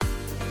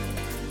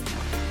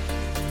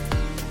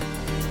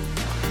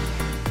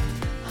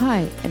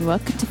Hi, and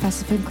welcome to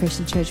Pacific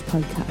Christian Church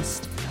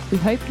podcast. We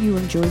hope you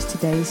enjoy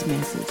today's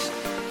message,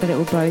 that it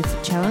will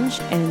both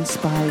challenge and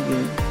inspire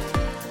you.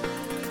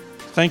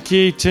 Thank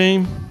you,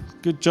 team.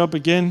 Good job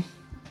again.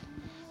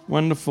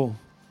 Wonderful.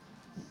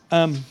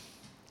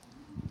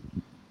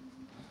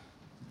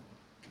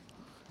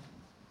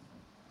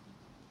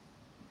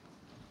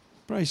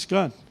 Praise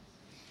God.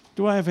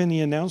 Do I have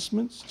any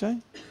announcements, Jay?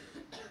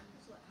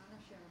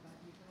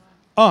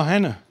 Oh,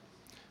 Hannah.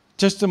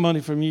 Testimony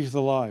from Youth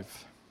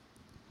Alive.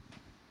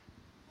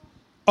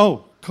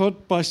 Oh,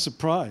 caught by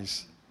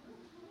surprise.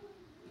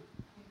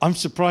 I'm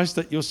surprised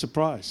that you're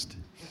surprised.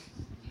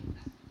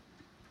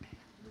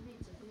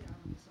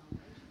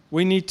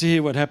 We need to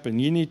hear what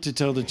happened. You need to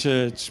tell the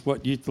church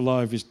what Youth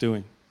Alive is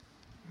doing.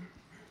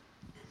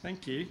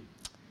 Thank you.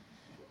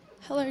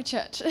 Hello,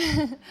 church.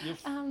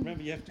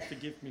 Remember, you have to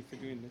forgive me for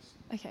doing this.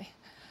 Okay.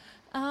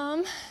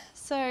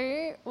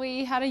 So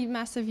we had a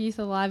massive Youth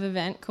Alive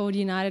event called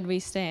United We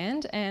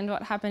Stand, and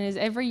what happened is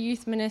every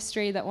youth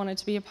ministry that wanted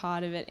to be a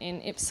part of it in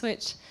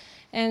Ipswich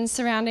and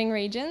surrounding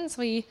regions,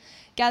 we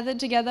gathered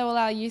together all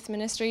our youth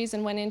ministries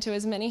and went into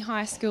as many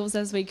high schools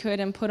as we could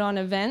and put on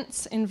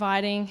events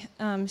inviting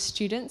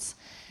students.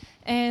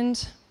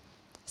 And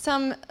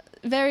some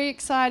very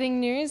exciting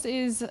news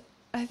is,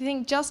 I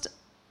think just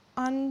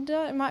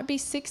under, it might be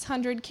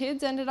 600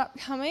 kids ended up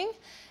coming,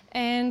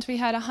 and we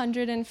had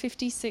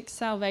 156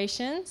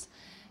 salvations,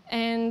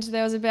 and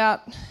there was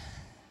about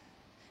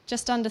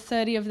just under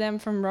 30 of them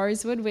from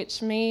Rosewood,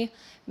 which me,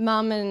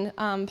 Mum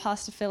and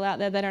Pastor Phil out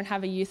there, they don't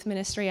have a youth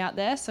ministry out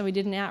there, so we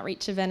did an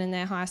outreach event in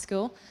their high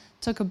school,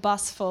 took a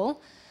bus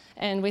full,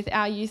 and with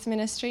our youth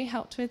ministry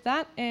helped with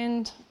that,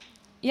 and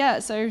yeah,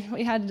 so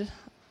we had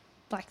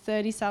like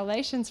 30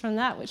 salvations from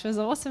that, which was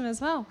awesome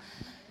as well.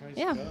 Praise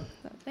yeah, God.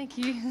 Thank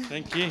you.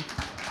 Thank you.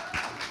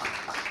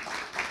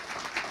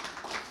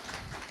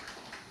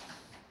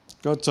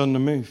 God's on the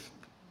move.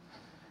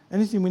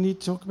 Anything we need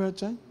to talk about,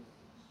 Jane?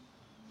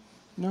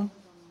 No?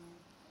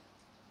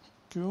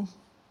 Cool.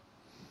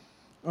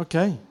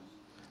 Okay.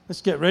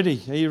 Let's get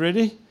ready. Are you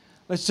ready?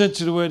 Let's turn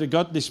to the Word of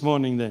God this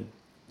morning then.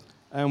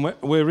 And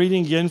we're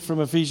reading again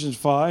from Ephesians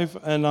 5,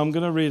 and I'm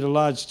going to read a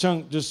large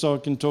chunk just so I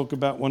can talk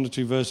about one or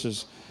two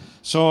verses.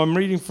 So I'm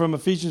reading from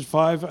Ephesians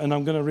 5, and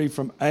I'm going to read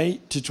from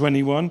 8 to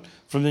 21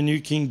 from the New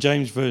King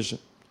James Version.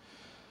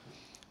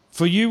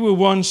 For you were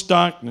once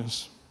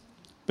darkness,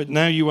 but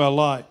now you are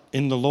light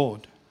in the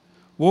Lord.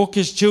 Walk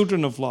as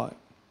children of light.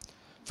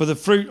 For the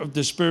fruit of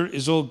the Spirit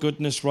is all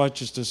goodness,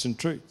 righteousness, and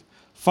truth,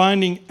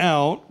 finding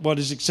out what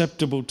is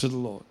acceptable to the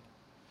Lord.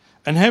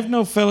 And have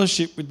no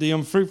fellowship with the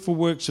unfruitful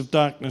works of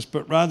darkness,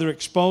 but rather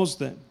expose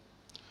them.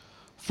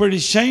 For it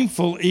is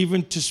shameful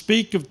even to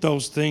speak of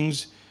those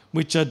things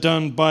which are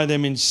done by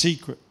them in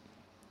secret.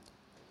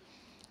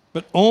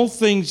 But all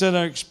things that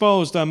are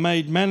exposed are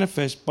made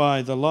manifest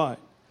by the light.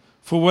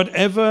 For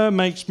whatever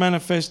makes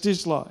manifest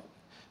is light.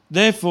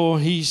 Therefore,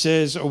 he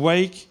says,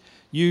 awake,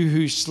 you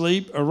who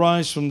sleep,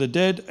 arise from the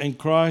dead, and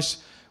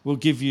Christ will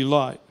give you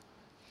light.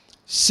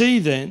 See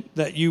then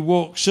that you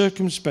walk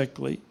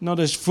circumspectly, not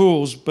as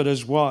fools, but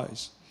as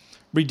wise,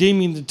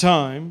 redeeming the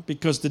time,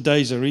 because the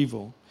days are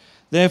evil.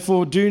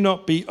 Therefore, do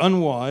not be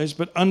unwise,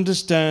 but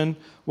understand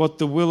what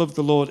the will of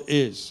the Lord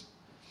is.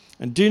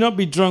 And do not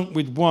be drunk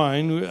with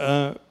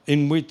wine,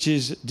 in which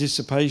is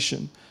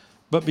dissipation,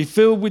 but be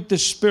filled with the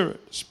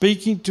Spirit,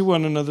 speaking to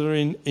one another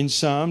in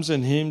psalms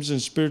and hymns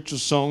and spiritual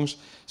songs,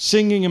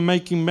 singing and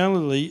making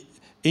melody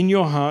in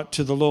your heart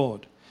to the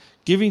Lord,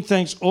 giving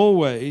thanks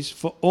always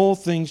for all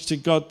things to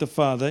God the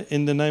Father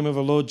in the name of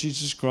our Lord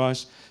Jesus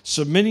Christ,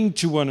 submitting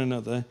to one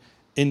another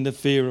in the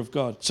fear of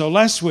God. So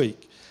last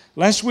week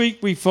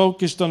we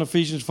focused on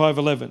Ephesians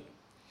 5:11.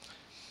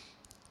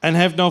 And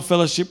have no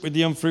fellowship with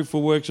the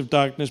unfruitful works of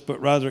darkness, but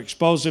rather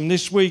expose them.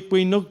 This week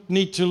we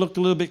need to look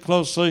a little bit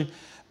closely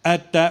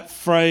at that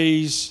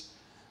phrase,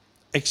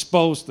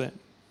 expose them.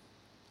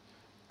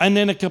 And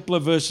then a couple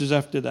of verses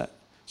after that.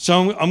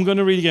 So I'm going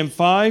to read again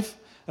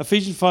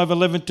Ephesians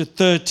 5:11 to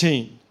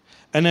 13.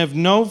 And have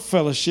no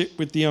fellowship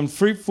with the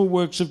unfruitful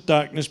works of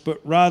darkness, but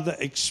rather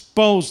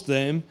expose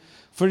them.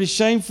 For it is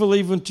shameful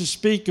even to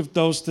speak of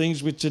those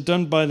things which are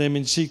done by them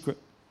in secret.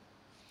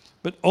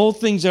 But all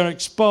things are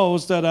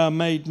exposed that are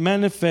made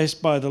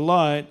manifest by the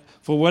light,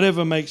 for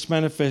whatever makes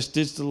manifest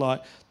is the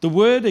light. The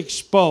word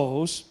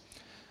expose,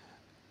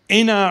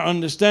 in our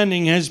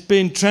understanding, has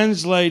been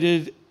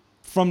translated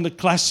from the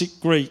classic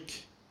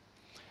Greek.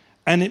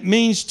 And it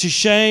means to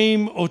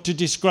shame or to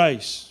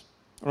disgrace.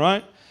 All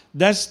right?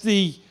 That's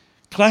the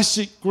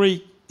classic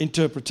Greek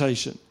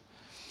interpretation.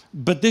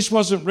 But this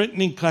wasn't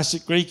written in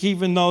classic Greek,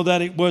 even though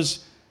that it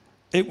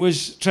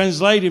was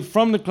translated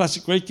from the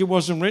classic Greek. It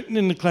wasn't written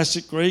in the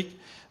classic Greek.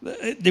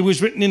 It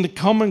was written in the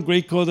common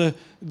Greek, or the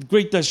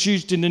Greek that's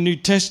used in the New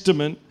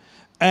Testament.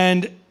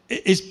 And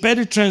it's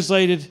better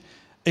translated,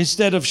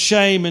 instead of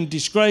shame and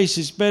disgrace,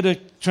 it's better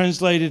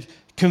translated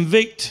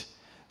convict,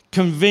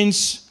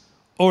 convince,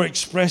 or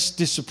express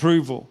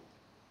disapproval,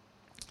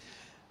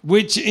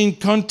 which in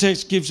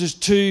context gives us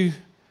two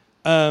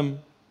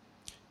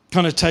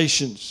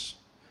connotations.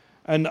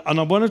 And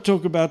I want to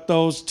talk about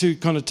those two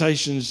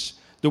connotations,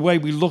 the way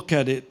we look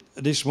at it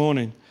this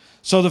morning.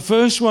 So the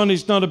first one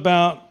is not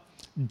about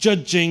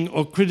judging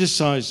or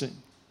criticizing,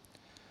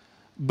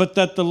 but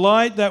that the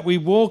light that we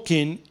walk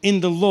in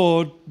the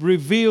Lord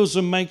reveals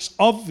and makes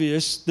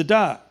obvious the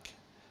dark.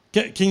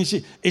 Can you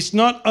see? It's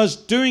not us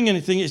doing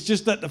anything. It's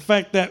just that the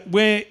fact that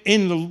we're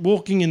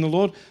walking in the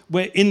Lord,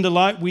 we're in the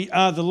light, we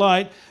are the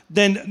light,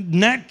 then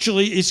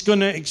naturally it's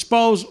going to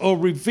expose or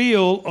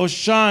reveal or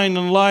shine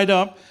and light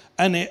up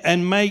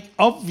and make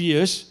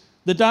obvious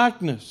the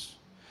darkness.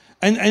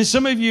 And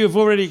some of you have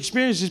already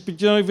experienced this, but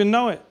you don't even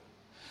know it.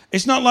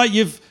 It's not like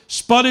you've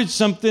spotted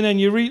something and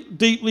you're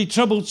deeply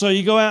troubled, so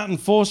you go out and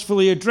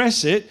forcefully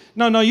address it.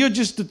 No, you're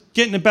just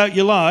getting about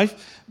your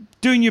life,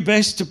 doing your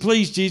best to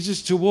please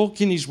Jesus, to walk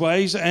in his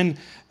ways and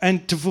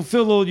to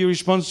fulfill all your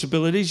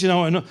responsibilities,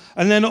 and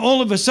then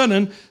all of a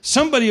sudden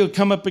somebody will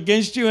come up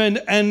against you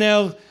and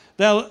they'll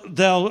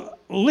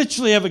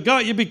literally have a go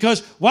at you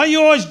because, why are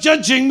you always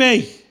judging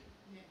me?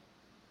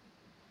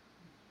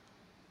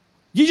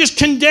 You just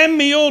condemn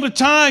me all the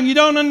time. You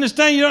don't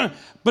understand.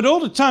 But all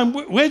the time,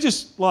 we're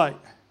just like,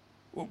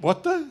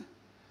 what the?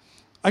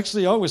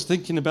 Actually, I was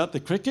thinking about the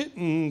cricket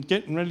and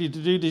getting ready to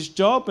do this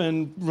job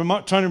and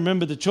trying to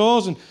remember the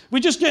chores. And we're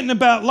just getting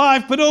about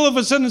life. But all of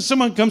a sudden,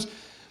 someone comes.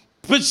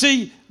 But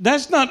see,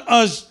 that's not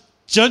us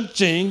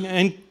judging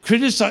and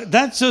criticizing.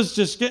 That's us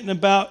just getting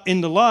about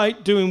in the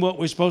light, doing what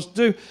we're supposed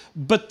to do.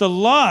 But the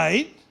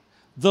light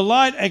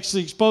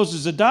actually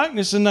exposes the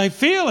darkness, and they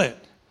feel it.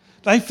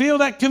 They feel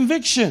that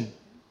conviction.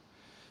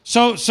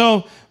 So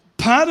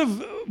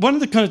one of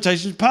the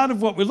connotations, part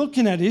of what we're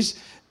looking at is,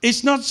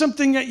 it's not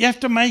something that you have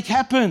to make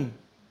happen.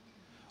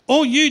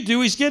 All you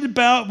do is get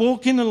about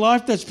walking a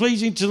life that's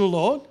pleasing to the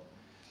Lord,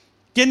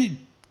 getting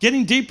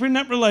deeper in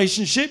that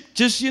relationship,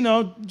 just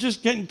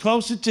getting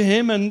closer to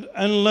him and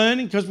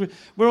learning, because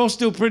we're all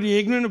still pretty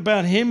ignorant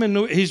about him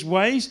and his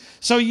ways.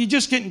 So you're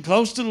just getting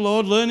close to the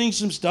Lord, learning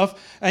some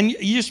stuff, and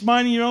you're just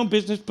minding your own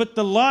business, but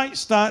the light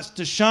starts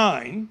to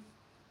shine.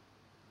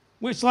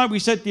 It's like we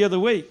said the other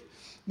week.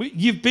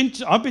 I've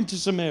been to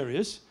some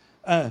areas,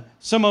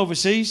 some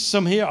overseas,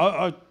 some here.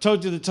 I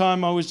told you the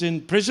time I was in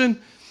prison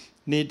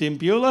near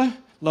Dimbula,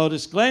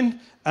 Lotus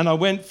Glen, and I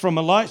went from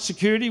a light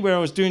security where I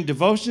was doing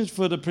devotions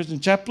for the prison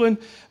chaplain,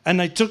 and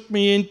they took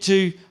me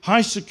into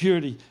high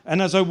security.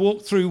 And as I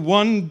walked through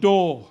one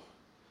door,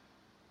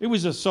 it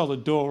was a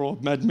solid door,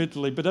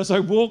 admittedly, but as I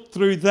walked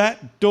through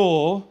that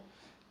door,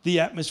 the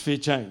atmosphere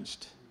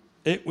changed.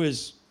 It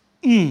was,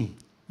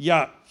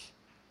 yuck.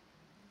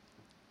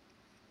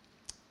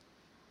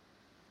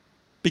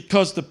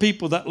 Because the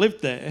people that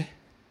lived there,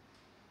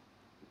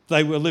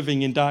 they were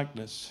living in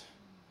darkness.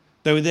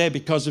 They were there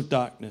because of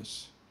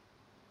darkness.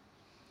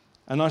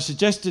 And I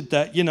suggested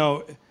that,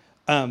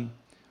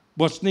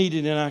 what's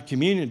needed in our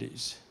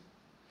communities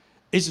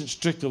isn't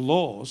stricter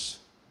laws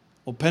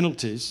or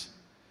penalties,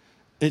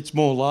 it's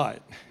more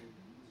light.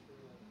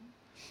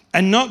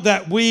 And not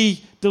that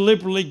we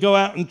deliberately go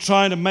out and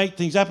try to make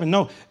things happen.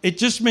 No, it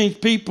just means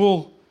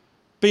people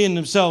being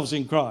themselves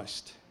in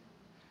Christ.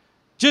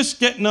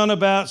 Just getting on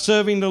about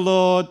serving the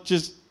Lord,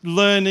 just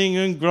learning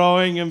and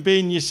growing and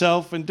being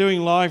yourself and doing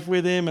life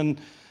with him and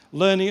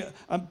learning.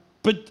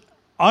 But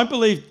I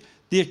believe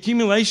the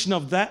accumulation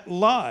of that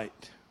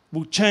light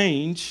will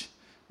change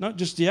not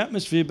just the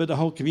atmosphere, but the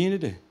whole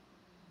community.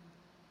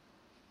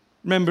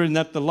 Remembering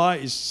that the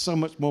light is so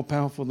much more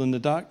powerful than the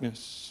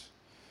darkness.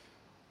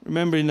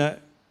 Remembering that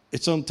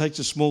it only takes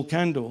a small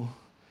candle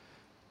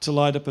to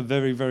light up a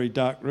very, very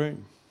dark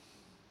room.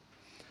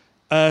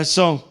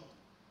 So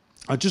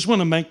I just want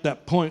to make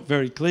that point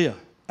very clear.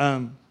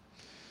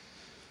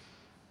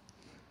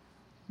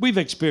 We've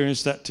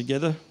experienced that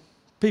together.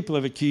 People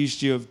have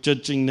accused you of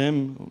judging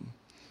them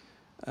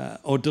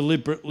or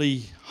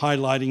deliberately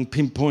highlighting,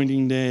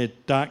 pinpointing their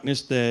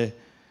darkness, their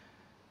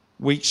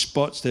weak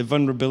spots, their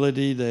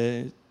vulnerability,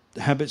 their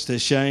habits, their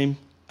shame.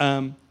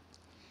 But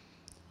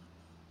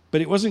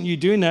it wasn't you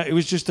doing that. It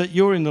was just that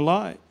you're in the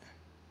light.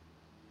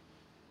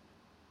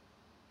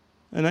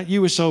 And that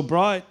you were so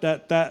bright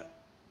that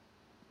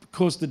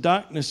caused the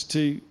darkness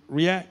to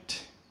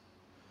react.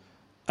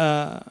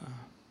 And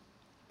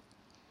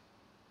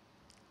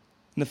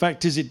the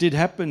fact is, it did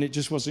happen. It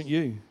just wasn't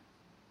you.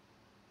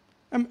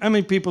 How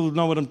many people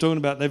know what I'm talking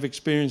about? They've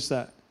experienced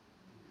that.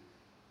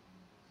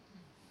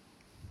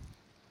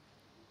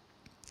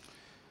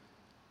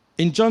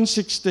 In John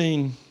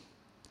 16,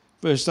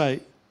 verse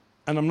 8,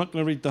 and I'm not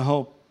going to read the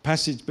whole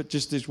passage, but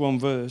just this one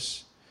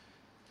verse,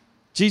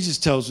 Jesus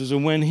tells us,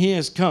 and when he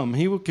has come,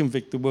 he will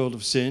convict the world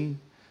of sin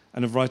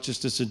and of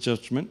righteousness and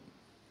judgment.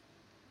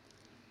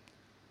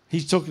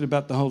 He's talking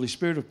about the Holy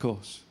Spirit, of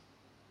course.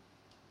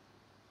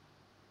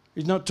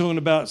 He's not talking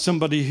about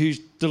somebody who's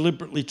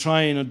deliberately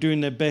trying or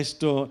doing their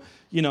best or,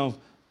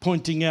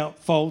 pointing out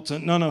faults.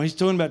 No, he's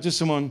talking about just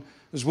someone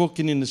who's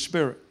walking in the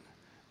Spirit,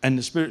 and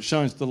the Spirit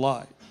shines the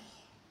light.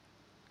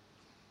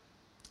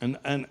 And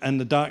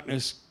the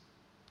darkness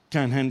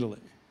can't handle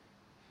it.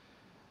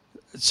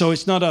 So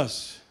it's not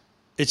us.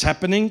 It's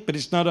happening, but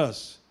it's not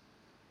us.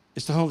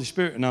 It's the Holy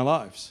Spirit in our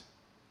lives.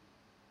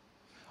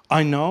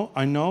 I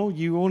know,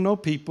 you all know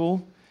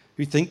people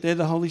who think they're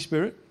the Holy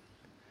Spirit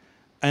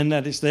and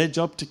that it's their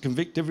job to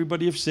convict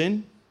everybody of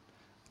sin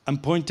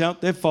and point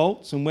out their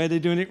faults and where they're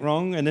doing it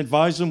wrong and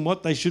advise them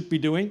what they should be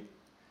doing.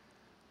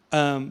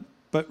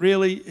 But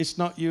really, it's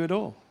not you at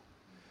all.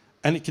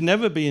 And it can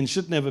never be and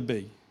should never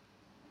be.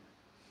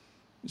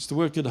 It's the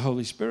work of the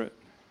Holy Spirit.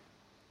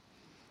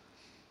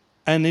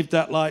 And if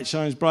that light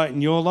shines bright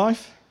in your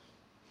life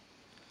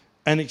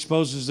and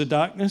exposes the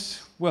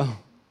darkness, well,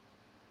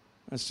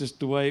 that's just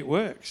the way it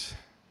works.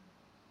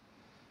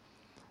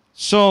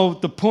 So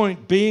the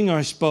point being,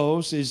 I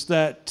suppose, is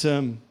that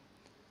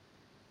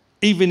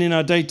even in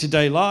our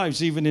day-to-day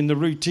lives, even in the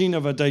routine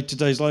of our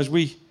day-to-day lives,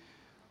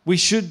 we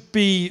should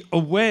be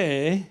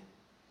aware.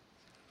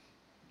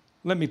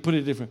 Let me put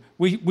it different.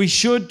 We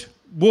should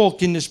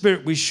walk in the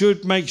Spirit. We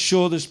should make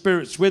sure the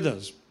Spirit's with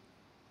us.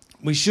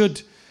 We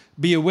should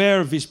be aware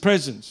of His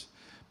presence,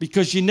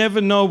 because you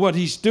never know what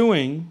He's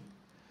doing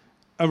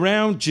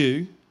around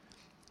you,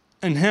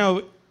 and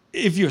how,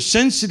 if you're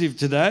sensitive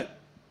to that,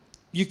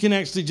 you can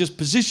actually just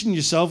position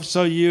yourself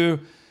so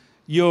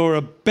you're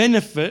a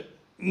benefit,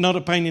 not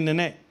a pain in the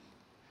neck.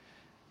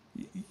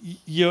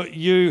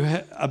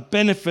 You're a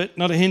benefit,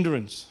 not a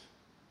hindrance.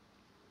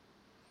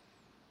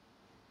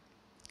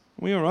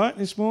 Are we all right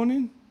this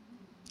morning?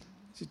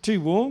 Is it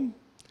too warm?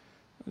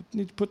 I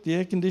need to put the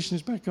air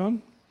conditioners back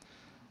on.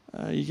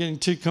 You're getting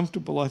too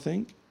comfortable, I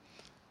think.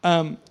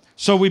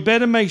 So we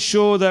better make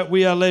sure that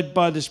we are led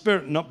by the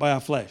Spirit, not by our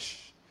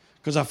flesh,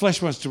 because our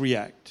flesh wants to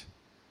react.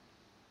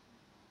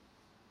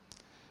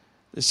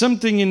 There's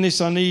something in this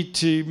I need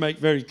to make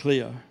very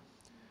clear.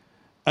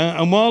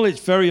 And while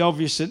it's very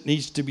obvious, it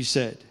needs to be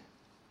said.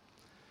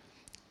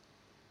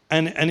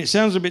 And it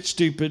sounds a bit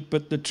stupid,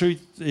 but the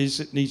truth is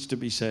it needs to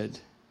be said.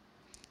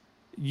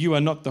 You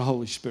are not the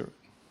Holy Spirit.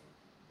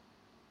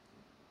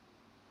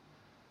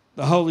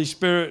 The Holy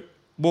Spirit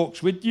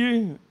walks with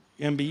you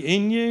and be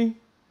in you.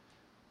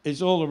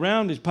 It's all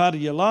around. It's part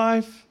of your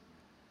life.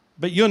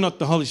 But you're not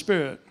the Holy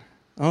Spirit.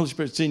 The Holy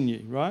Spirit's in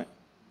you, right?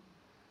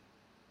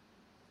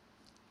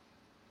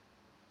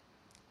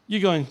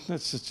 You're going,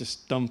 that's such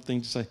a dumb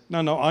thing to say.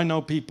 No, I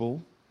know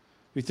people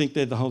who think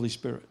they're the Holy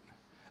Spirit.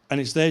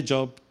 And it's their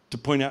job to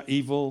point out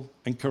evil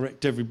and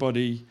correct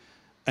everybody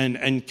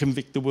and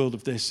convict the world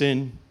of their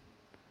sin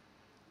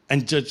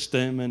and judge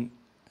them. And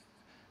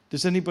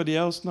does anybody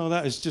else know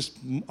that? It's just,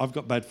 I've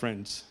got bad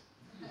friends.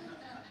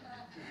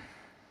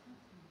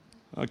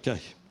 Okay.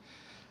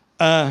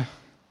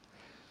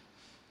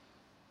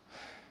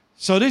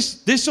 So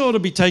this ought to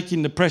be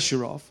taking the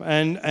pressure off,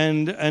 and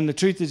the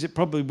truth is it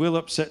probably will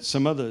upset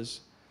some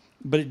others,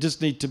 but it does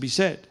need to be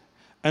said.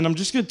 And I'm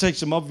just going to take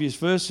some obvious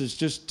verses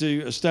just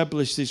to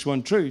establish this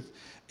one truth.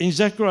 In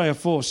Zechariah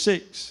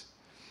 4:6,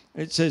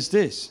 it says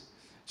this: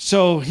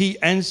 "So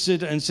he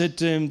answered and said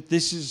to him,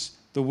 this is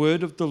the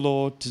word of the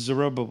Lord to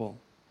Zerubbabel.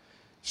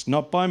 It's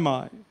not by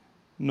might,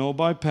 nor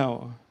by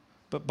power,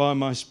 but by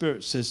my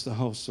Spirit, says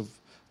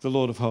the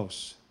Lord of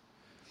hosts."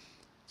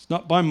 It's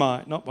not by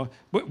might, not by...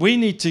 But we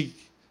need to...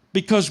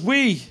 Because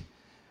we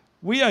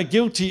are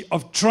guilty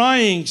of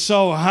trying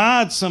so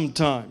hard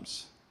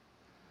sometimes.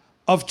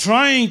 Of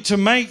trying to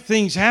make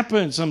things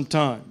happen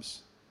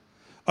sometimes.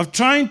 Of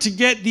trying to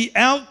get the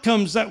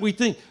outcomes that we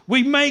think.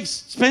 We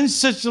spend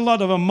such a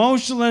lot of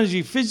emotional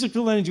energy,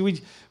 physical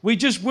energy. We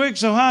just work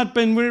so hard,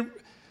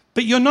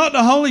 but you're not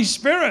the Holy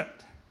Spirit.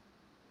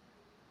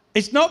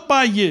 It's not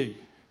by you.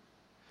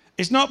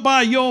 It's not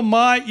by your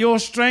might, your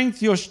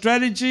strength, your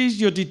strategies,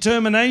 your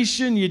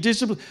determination, your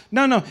discipline.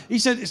 No. He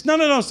said it's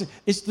none of those things.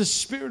 It's the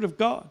Spirit of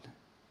God.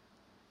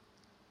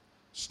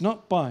 It's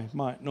not by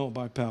might nor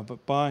by power,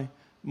 but by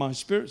my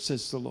Spirit,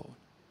 says the Lord.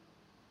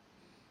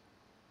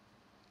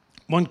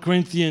 1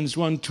 Corinthians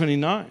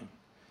 1:29,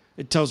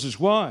 it tells us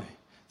why.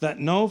 That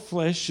no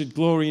flesh should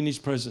glory in His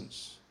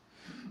presence.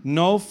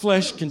 No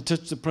flesh can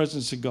touch the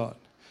presence of God.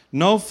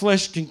 No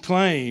flesh can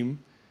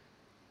claim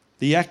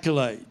the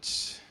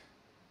accolades,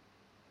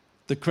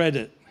 the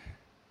credit,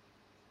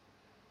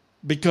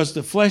 because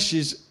the flesh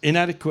is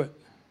inadequate.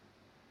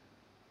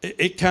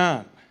 It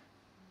can't.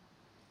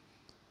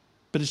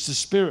 But it's the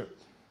Spirit.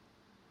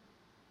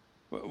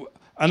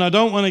 And I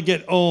don't want to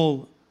get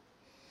all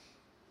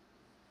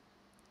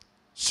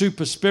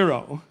super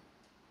spiro.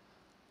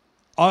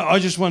 I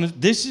just want to,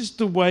 this is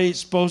the way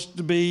it's supposed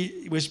to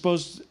be.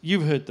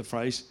 You've heard the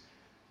phrase,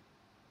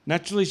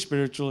 naturally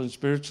spiritual and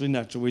spiritually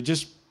natural. We're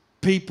just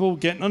people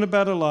getting on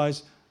about our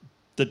lives.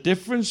 The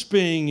difference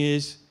being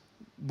is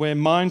we're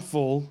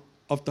mindful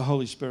of the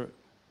Holy Spirit.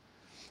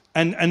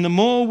 And the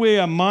more we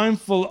are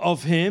mindful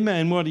of Him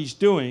and what He's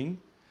doing,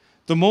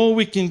 the more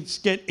we can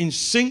get in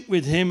sync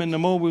with Him and the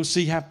more we'll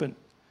see happen.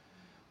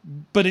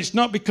 But it's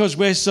not because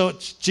we're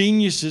such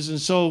geniuses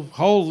and so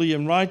holy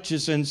and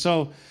righteous and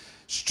so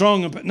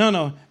strong.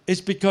 No.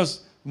 It's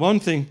because, one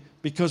thing,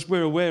 because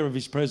we're aware of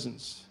His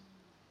presence.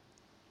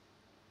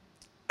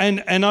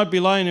 And I'd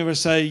be lying if I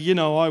say,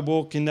 I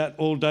walk in that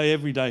all day,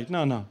 every day.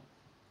 No.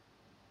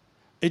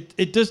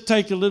 It does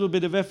take a little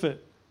bit of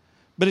effort.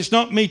 But it's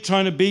not me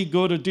trying to be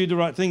good or do the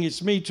right thing.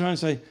 It's me trying to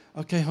say,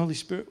 okay, Holy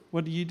Spirit,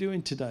 what are you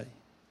doing today?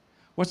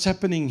 What's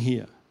happening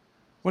here?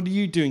 What are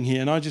you doing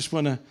here? And I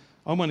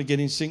want to get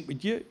in sync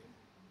with you.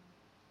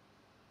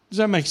 Does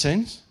that make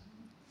sense?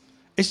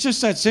 It's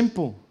just that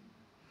simple.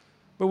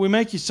 But we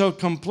make it so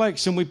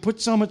complex and we put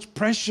so much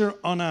pressure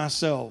on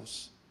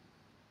ourselves.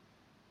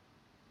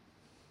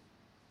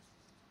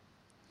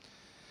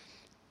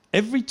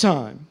 Every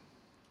time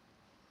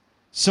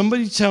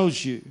somebody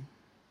tells you,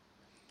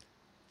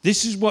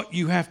 this is what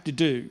you have to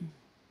do,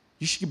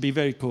 you should be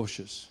very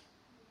cautious.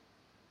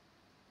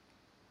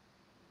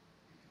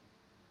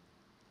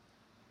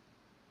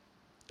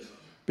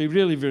 Be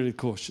really, really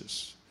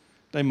cautious.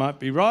 They might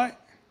be right,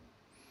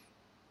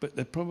 but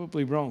they're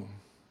probably wrong.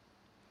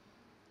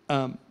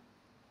 None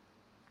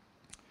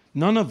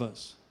of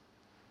us,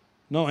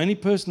 no, any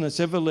person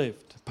that's ever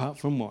lived, apart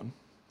from one,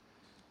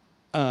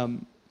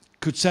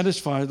 could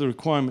satisfy the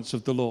requirements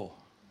of the law,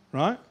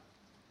 right?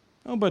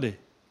 Nobody.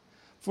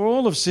 For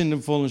all have sinned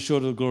and fallen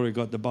short of the glory of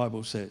God, the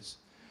Bible says.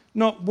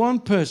 Not one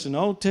person,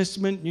 Old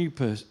Testament, New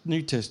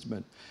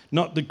Testament.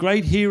 Not the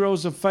great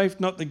heroes of faith,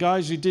 not the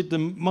guys who did the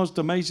most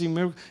amazing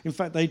miracles. In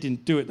fact, they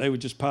didn't do it. They were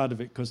just part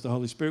of it because the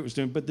Holy Spirit was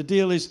doing it. But the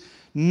deal is,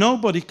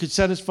 nobody could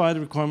satisfy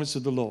the requirements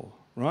of the law,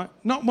 right?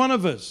 Not one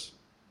of us.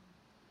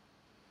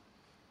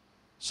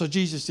 So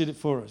Jesus did it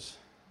for us.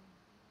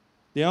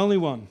 The only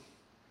one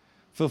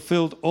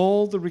fulfilled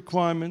all the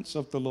requirements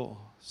of the law,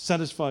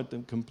 satisfied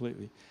them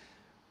completely.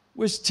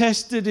 Was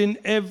tested in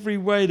every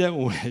way that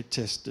we're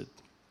tested.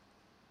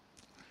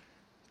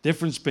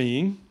 Difference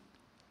being,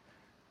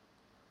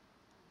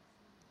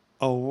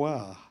 oh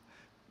wow,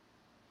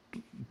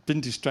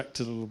 been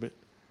distracted a little bit.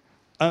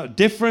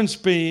 Difference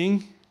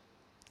being,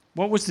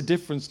 what was the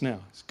difference now?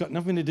 It's got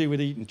nothing to do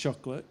with eating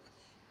chocolate.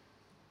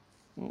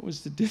 What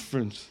was the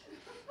difference?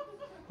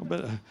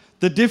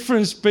 The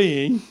difference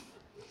being,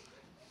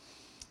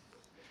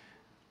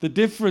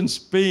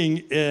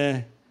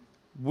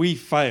 we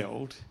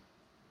failed.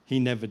 He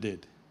never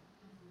did.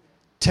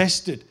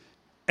 Tested.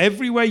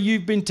 Every way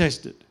you've been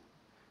tested,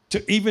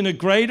 to even a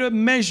greater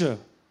measure,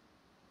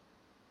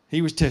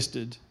 he was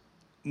tested,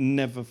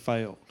 never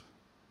failed.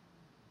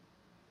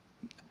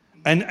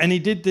 And he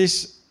did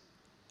this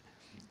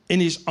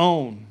in his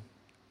own.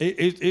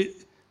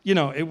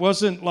 It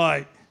wasn't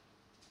like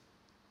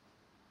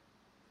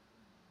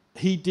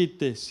he did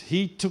this,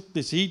 he took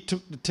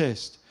the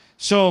test.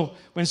 So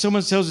when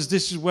someone tells us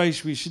this is the way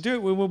we should do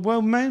it,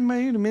 well, man,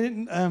 wait a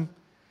minute.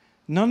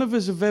 None of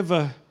us have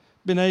ever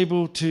been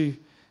able to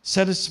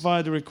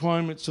satisfy the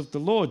requirements of the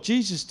law.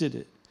 Jesus did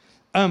it.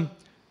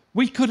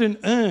 We couldn't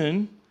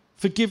earn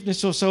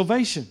forgiveness or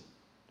salvation.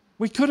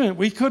 We couldn't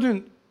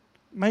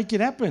make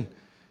it happen.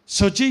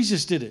 So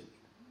Jesus did it.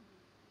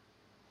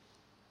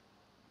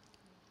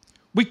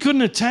 We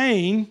couldn't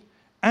attain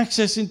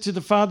access into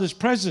the Father's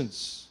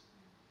presence.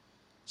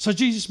 So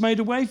Jesus made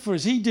a way for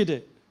us. He did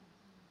it.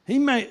 He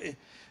made,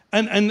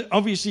 and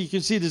obviously you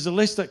can see there's a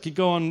list that could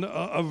go on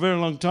a very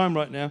long time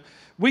right now.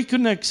 We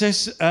couldn't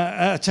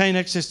attain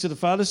access to the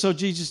Father, so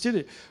Jesus did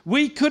it.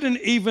 We couldn't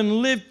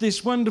even live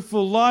this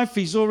wonderful life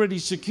He's already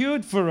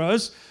secured for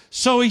us,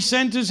 so He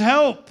sent us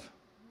help.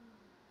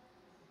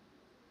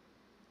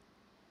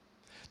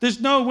 There's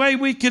no way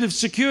we could have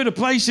secured a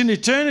place in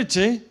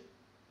eternity.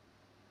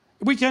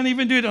 We can't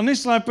even do it on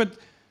this life, but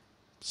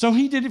so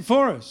He did it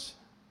for us.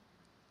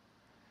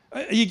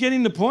 Are you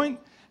getting the point?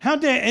 How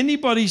dare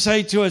anybody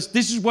say to us,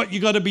 this is what you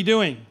got to be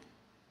doing?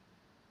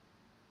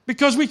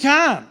 Because we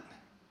can't.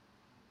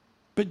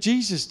 But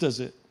Jesus does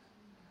it.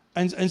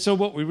 And so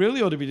what we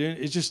really ought to be doing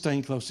is just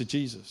staying close to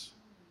Jesus.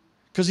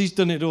 Because He's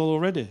done it all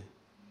already.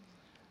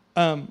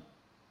 The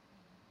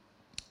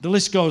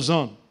list goes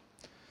on.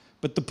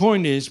 But the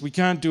point is, we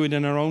can't do it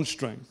in our own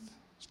strength.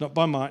 It's not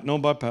by might, nor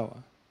by power.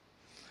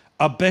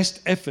 Our best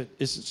effort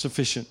isn't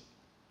sufficient.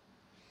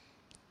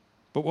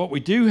 But what we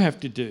do have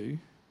to do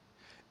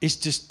is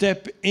to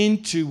step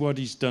into what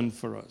He's done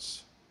for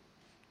us.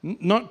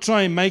 Not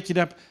try and make it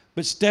up,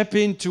 but step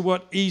into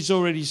what He's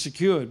already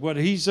secured, what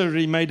He's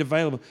already made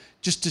available,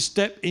 just to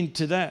step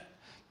into that.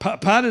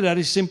 Part of that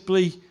is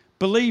simply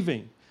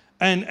believing.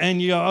 And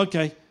you go,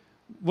 okay,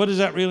 what does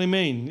that really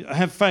mean?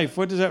 Have faith.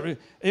 What does that really...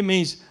 It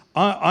means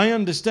I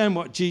understand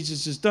what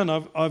Jesus has done.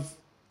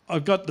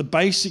 I've got the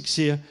basics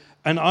here,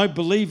 and I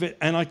believe it,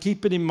 and I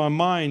keep it in my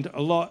mind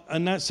a lot,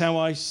 and that's how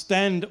I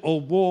stand or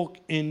walk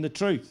in the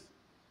truth.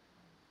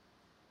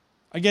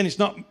 Again, it's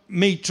not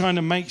me trying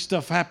to make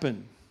stuff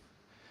happen.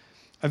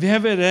 Have you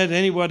ever had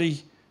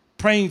anybody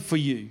praying for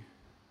you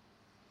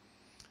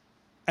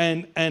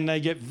and they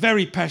get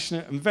very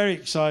passionate and very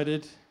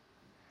excited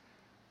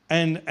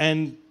and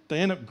they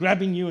end up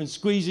grabbing you and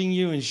squeezing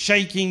you and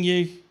shaking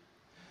you?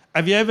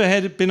 Have you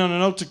ever been on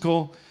an altar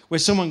call where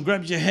someone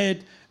grabs your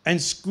head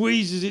and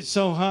squeezes it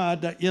so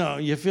hard that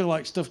you feel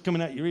like stuff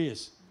coming out your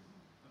ears?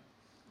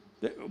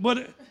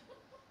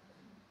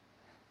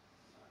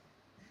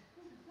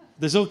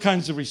 There's all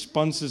kinds of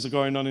responses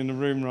going on in the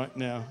room right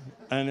now,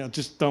 and I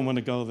just don't want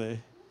to go there.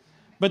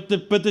 But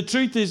the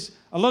truth is,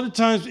 a lot of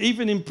times,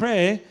 even in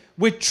prayer,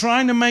 we're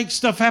trying to make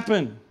stuff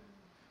happen.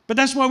 But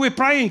that's why we're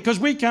praying, because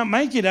we can't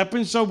make it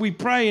happen, so we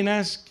pray and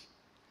ask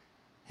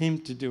Him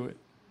to do it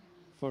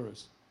for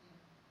us.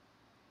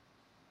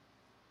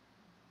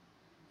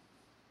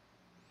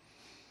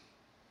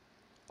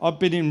 I've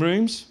been in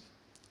rooms,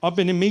 I've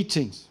been in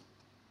meetings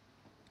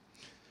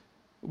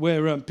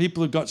where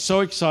people have got so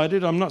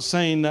excited. I'm not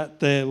saying that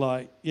they're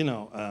like,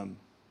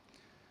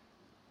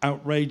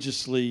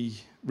 outrageously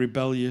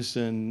rebellious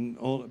and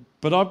all,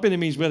 but I've been in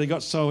meetings where they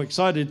got so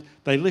excited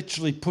they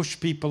literally push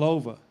people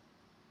over.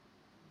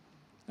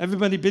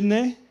 Everybody been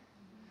there?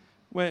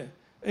 Where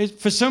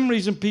for some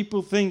reason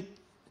people think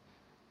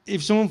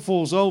if someone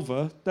falls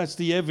over, that's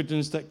the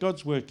evidence that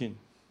God's working.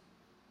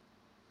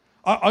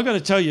 I got to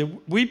tell you,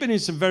 we've been in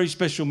some very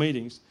special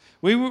meetings.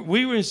 We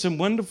were in some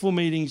wonderful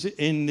meetings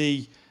in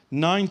the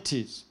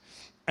 90s.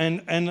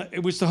 And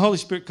it was the Holy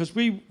Spirit, because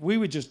we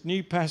were just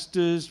new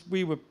pastors.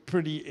 We were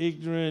pretty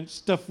ignorant.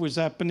 Stuff was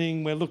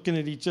happening. We're looking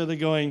at each other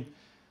going,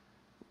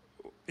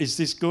 is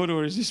this good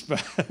or is this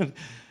bad?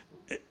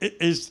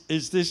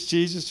 Is this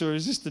Jesus or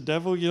is this the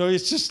devil?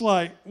 It's just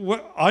like,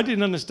 I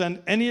didn't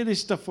understand any of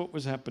this stuff, what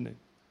was happening.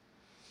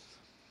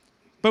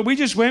 But we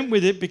just went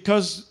with it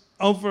because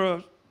over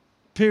a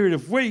period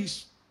of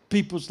weeks,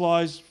 people's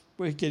lives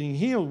were getting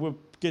healed, were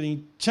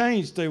getting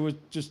changed. They were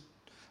just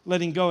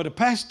letting go of the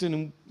past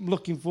and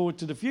looking forward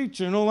to the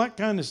future and all that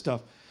kind of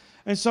stuff.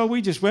 And so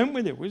we just went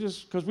with it.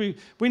 Because we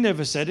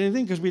never said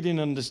anything because we didn't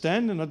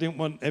understand, and I didn't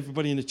want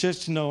everybody in the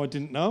church to know I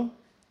didn't know.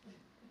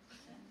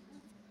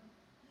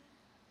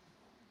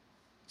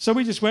 So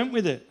we just went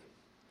with it.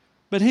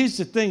 But here's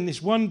the thing.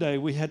 This one day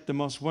we had the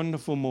most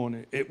wonderful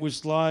morning. It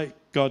was like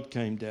God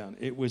came down.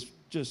 It was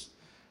just,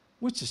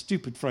 what's a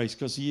stupid phrase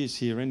because He is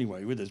here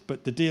anyway with us.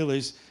 But the deal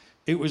is,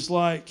 it was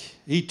like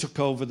He took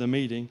over the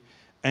meeting.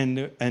 And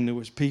there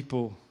was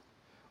people,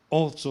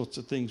 all sorts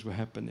of things were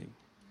happening.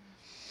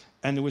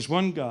 And there was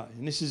one guy,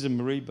 and this is in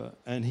Mariba,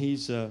 and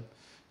he's a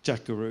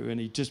Jackaroo, and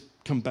he'd just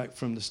come back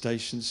from the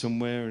station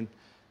somewhere. And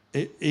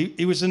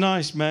he was a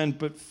nice man,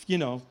 but,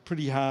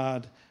 pretty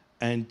hard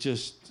and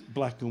just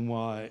black and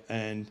white.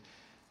 And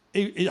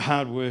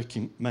hard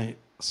working, mate,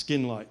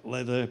 skin like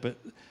leather. But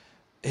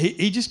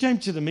he just came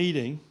to the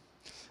meeting,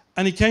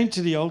 and he came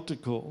to the altar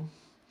call.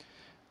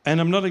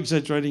 And I'm not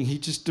exaggerating, he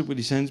just stood with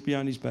his hands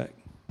behind his back.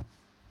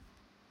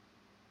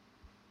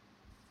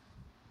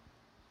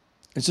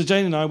 And so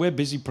Jane and I, we're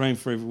busy praying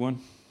for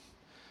everyone.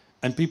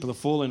 And people are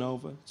falling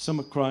over. Some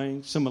are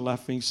crying, some are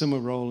laughing, some are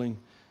rolling.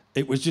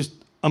 It was just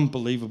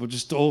unbelievable,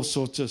 just all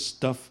sorts of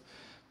stuff.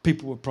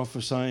 People were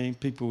prophesying,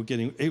 people were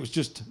it was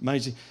just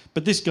amazing.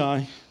 But this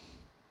guy,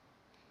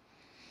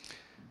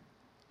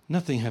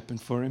 nothing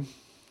happened for him.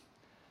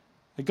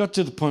 It got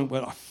to the point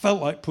where I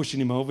felt like pushing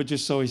him over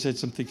just so he said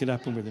something could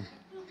happen with him.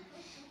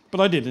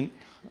 But I didn't.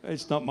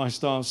 It's not my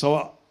style.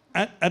 So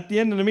at the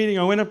end of the meeting,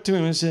 I went up to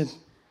him and said,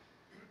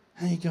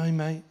 "How you going,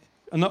 mate?"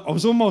 And I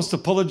was almost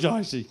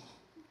apologising,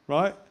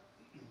 right?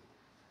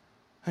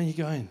 "How you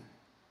going?"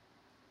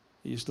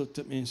 He just looked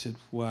at me and said,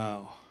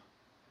 "Wow,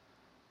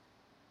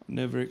 I've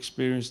never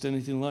experienced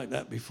anything like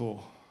that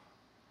before."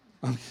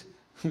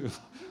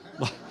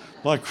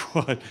 Like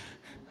what?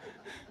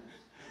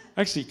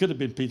 Actually, it could have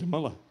been Peter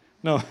Muller.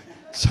 No,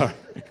 sorry.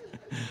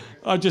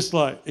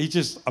 He's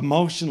just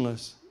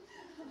emotionless.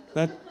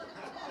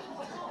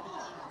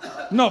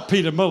 Not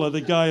Peter Muller,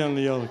 the guy on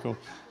the article.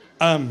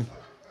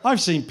 I've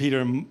seen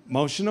Peter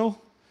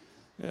emotional.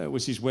 It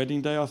was his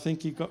wedding day, I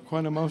think he got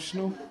quite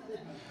emotional.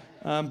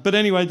 But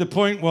anyway, the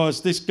point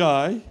was, this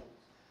guy,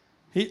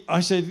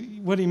 I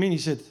said, "What do you mean?" He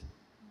said,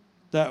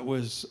 "That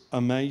was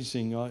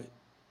amazing."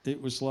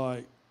 It was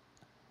like,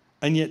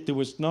 and yet there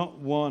was not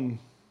one.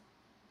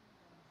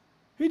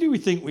 Who do we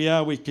think we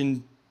are? We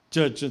can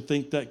judge and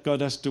think that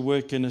God has to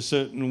work in a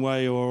certain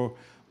way, or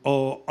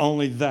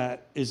only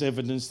that is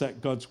evidence that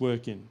God's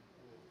working.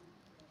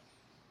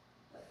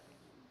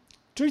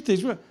 Truth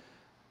is,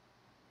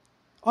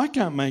 I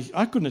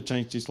couldn't have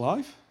changed his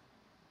life.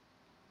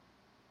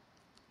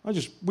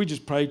 We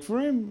just prayed for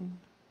him,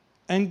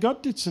 and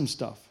God did some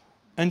stuff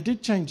and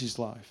did change his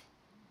life.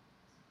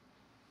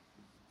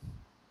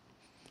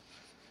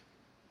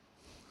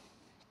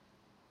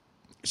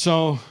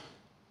 So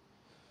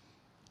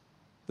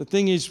the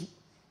thing is,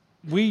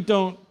 we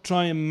don't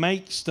try and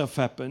make stuff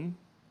happen.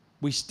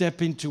 We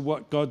step into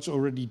what God's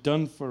already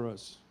done for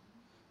us.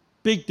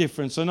 Big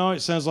difference. I know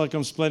it sounds like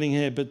I'm splitting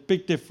hair, but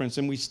big difference.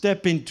 And we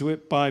step into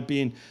it by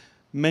being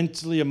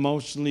mentally,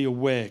 emotionally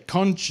aware,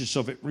 conscious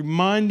of it,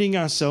 reminding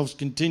ourselves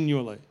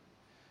continually.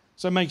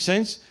 Does that make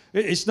sense?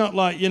 It's not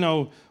like,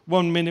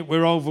 1 minute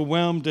we're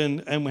overwhelmed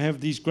and we have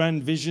these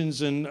grand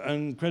visions and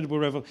incredible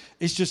revelation.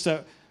 It's just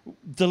that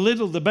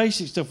the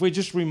basic stuff, we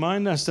just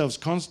remind ourselves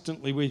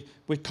constantly.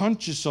 We're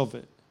conscious of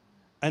it.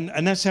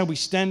 And that's how we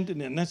stand in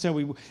it. And that's how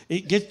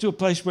it gets to a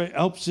place where it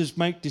helps us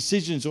make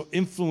decisions or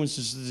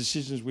influences the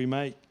decisions we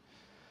make.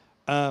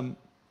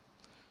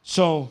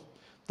 So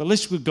the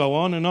list would go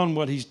on and on,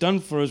 what he's done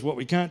for us, what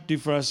we can't do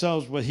for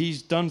ourselves, what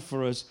he's done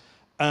for us.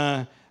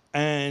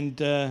 And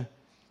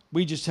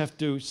We just have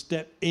to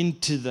step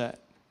into that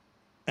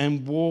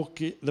and walk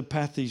the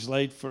path he's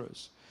laid for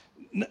us.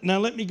 Now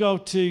let me go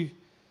to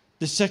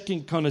the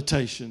second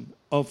connotation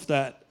of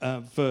that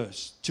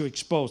verse, to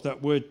expose,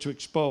 that word to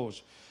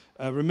expose.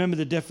 Remember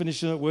the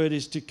definition of that word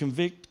is to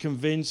convict,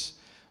 convince,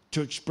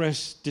 to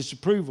express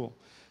disapproval.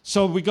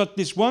 So we got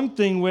this one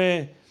thing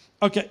where,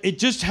 okay, it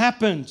just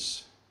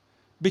happens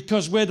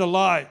because we're the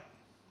light.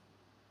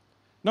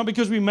 Not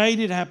because we made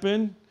it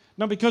happen,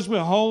 not because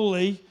we're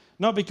holy,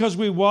 not because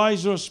we're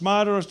wiser or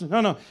smarter.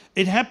 No.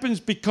 It happens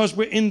because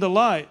we're in the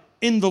light,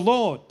 in the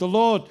Lord. The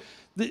Lord,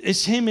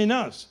 it's Him in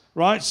us,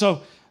 right?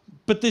 So,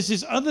 but there's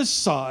this other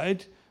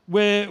side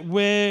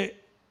where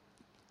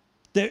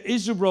there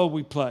is a role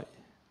we play,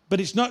 but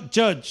it's not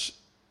judge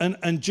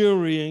and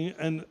jury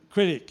and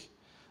critic.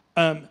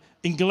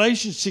 In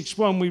Galatians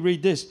 6:1, we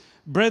read this: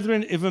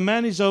 Brethren, if a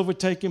man is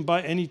overtaken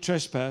by any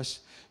trespass,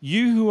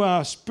 you who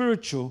are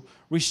spiritual,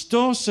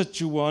 restore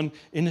such a one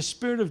in a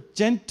spirit of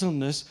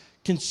gentleness,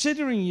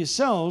 considering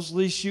yourselves,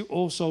 lest you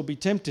also be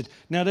tempted.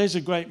 Now, there's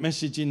a great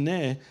message in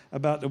there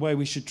about the way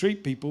we should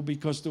treat people,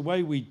 because the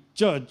way we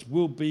judge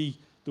will be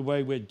the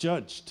way we're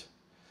judged.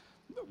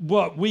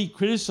 What we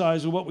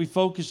criticize or what we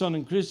focus on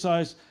and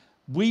criticize,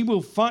 we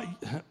will find.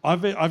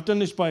 I've done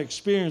this by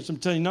experience. I'm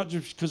telling you, not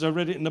just because I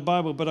read it in the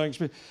Bible, but I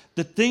experienced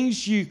the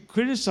things you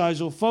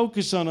criticize or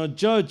focus on or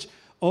judge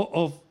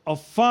or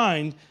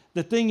find.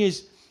 The thing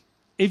is,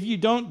 if you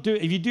don't do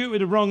it, if you do it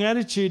with the wrong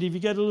attitude, if you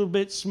get a little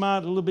bit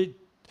smart, a little bit,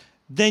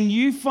 then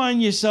you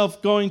find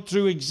yourself going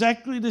through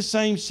exactly the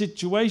same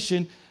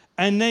situation,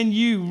 and then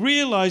you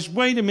realize,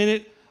 wait a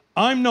minute,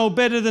 I'm no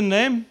better than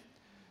them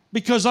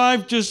because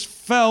I've just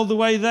fell the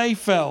way they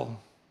fell.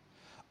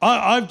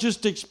 I've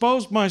just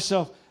exposed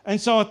myself. And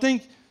so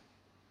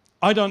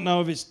I don't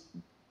know if it's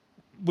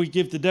we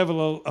give the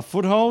devil a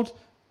foothold,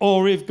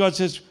 or if God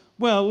says,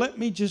 well, let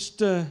me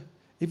just,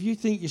 if you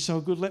think you're so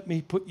good, let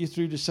me put you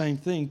through the same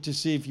thing to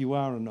see if you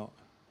are or not.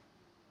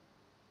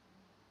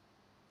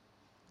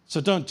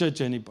 So don't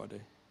judge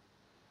anybody.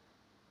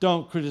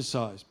 Don't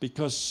criticize,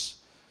 because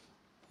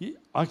you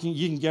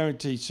can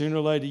guarantee sooner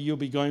or later you'll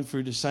be going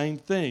through the same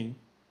thing,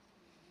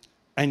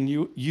 and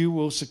you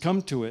will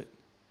succumb to it.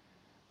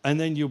 And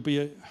then you'll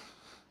be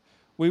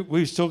we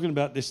were talking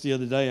about this the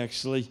other day,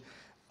 actually.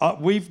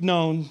 We've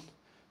known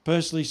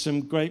personally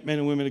some great men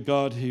and women of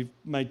God who've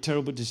made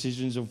terrible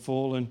decisions and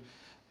fallen,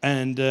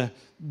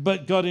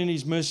 but God in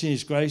His mercy and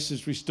His grace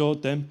has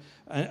restored them.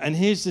 And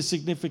here's the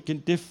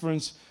significant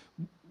difference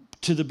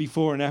to the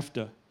before and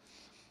after.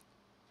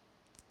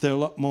 They're a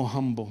lot more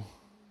humble.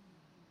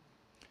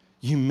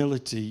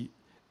 Humility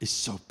is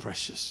so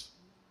precious.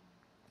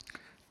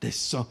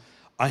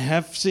 I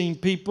have seen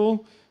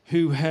people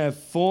who have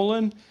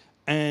fallen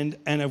and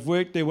have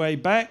worked their way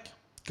back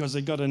because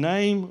they got a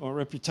name or a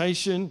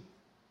reputation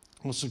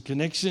or some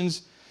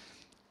connections,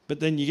 but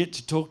then you get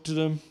to talk to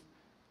them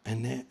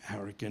and they're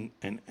arrogant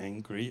and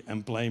angry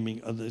and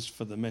blaming others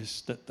for the mess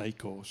that they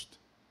caused.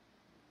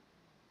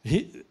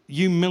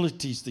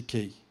 Humility is the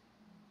key.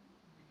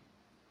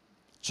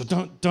 So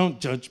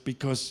don't judge,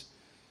 because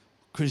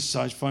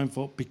criticize, find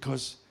fault,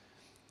 because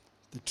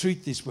the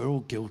truth is we're all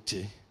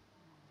guilty.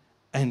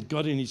 And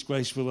God in His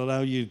grace will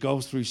allow you to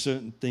go through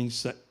certain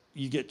things that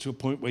you get to a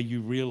point where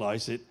you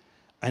realize it.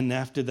 And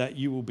after that,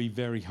 you will be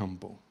very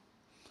humble.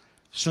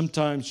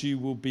 Sometimes you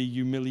will be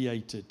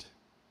humiliated,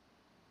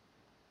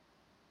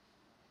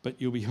 but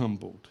you'll be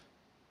humbled.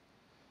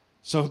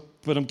 So,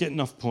 but I'm getting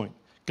off point.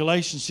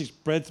 Galatians 6,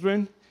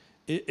 brethren,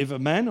 if a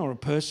man or a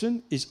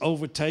person is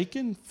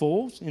overtaken,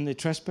 falls in their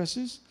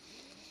trespasses,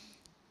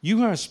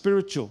 you are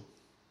spiritual.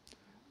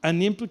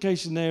 And the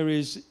implication there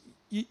is,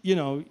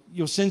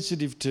 you're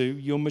sensitive to,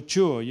 you're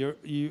mature,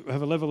 you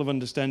have a level of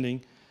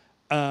understanding.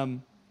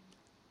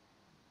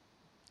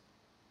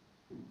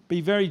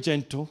 Be very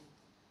gentle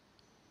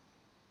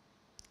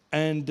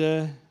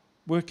and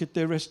work at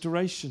their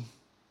restoration.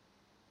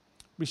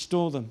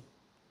 Restore them.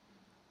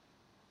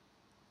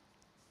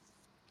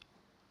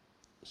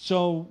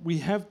 So we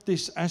have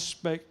this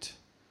aspect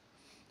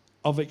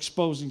of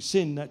exposing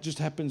sin that just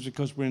happens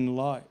because we're in the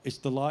light. It's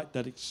the light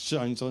that it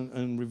shines on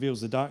and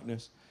reveals the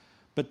darkness.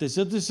 But there's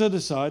this other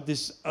side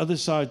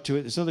to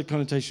it, this other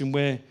connotation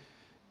where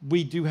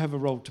we do have a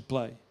role to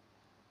play.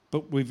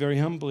 But we very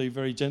humbly,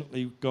 very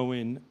gently go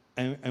in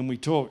and we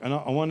talk. And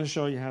I want to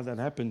show you how that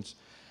happens,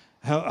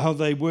 how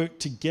they work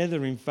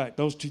together. In fact,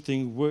 those two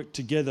things work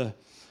together.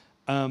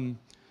 And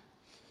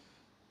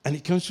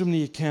it comes from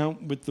the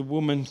account with the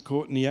woman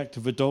caught in the act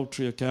of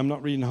adultery. Okay, I'm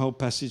not reading the whole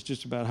passage,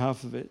 just about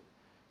half of it.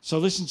 So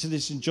listen to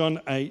this in John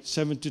 8,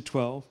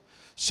 7-12.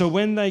 So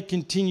when they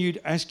continued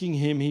asking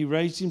him, he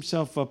raised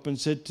himself up and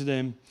said to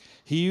them,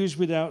 he who is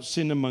without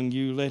sin among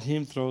you, let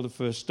him throw the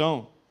first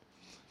stone.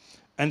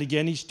 And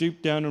again he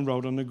stooped down and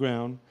wrote on the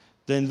ground.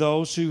 Then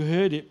those who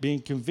heard it,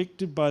 being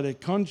convicted by their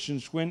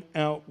conscience, went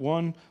out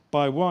one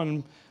by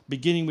one,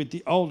 beginning with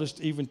the oldest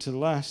even to the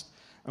last.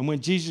 And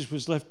when Jesus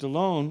was left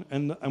alone,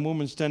 and a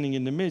woman standing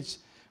in the midst,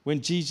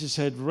 when Jesus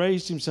had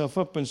raised himself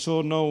up and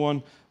saw no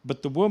one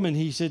but the woman,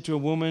 he said to a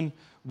woman,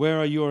 where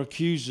are your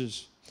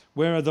accusers?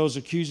 Where are those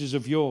accusers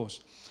of yours?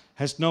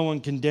 Has no one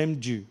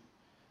condemned you?"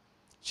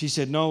 She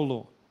said, "No,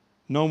 Lord.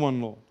 No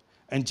one, Lord."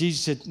 And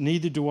Jesus said,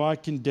 "Neither do I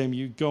condemn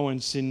you. Go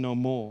and sin no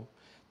more."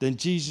 Then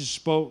Jesus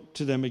spoke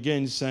to them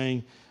again,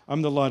 saying,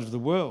 "I'm the light of the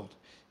world.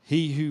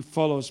 He who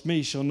follows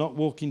me shall not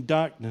walk in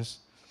darkness,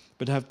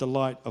 but have the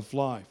light of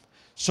life."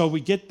 So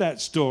we get that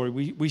story.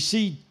 We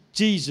see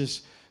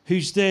Jesus,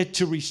 who's there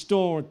to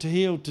restore, to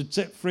heal, to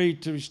set free,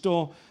 to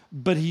restore,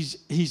 but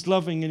he's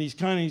loving and he's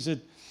kind. He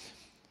said,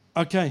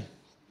 "Okay,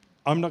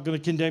 I'm not going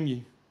to condemn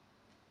you.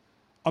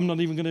 I'm not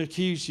even going to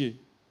accuse you.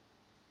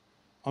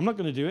 I'm not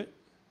going to do it.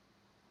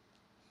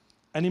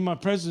 And in my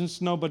presence,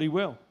 nobody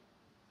will."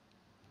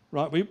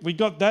 Right? We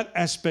got that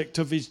aspect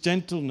of his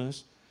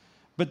gentleness,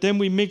 but then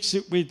we mix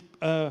it with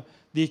the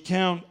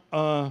account,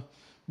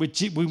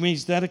 we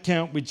mix that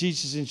account with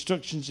Jesus'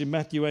 instructions in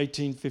Matthew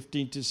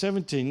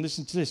 18:15-17.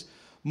 Listen to this.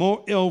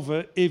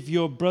 "Moreover, if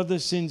your brother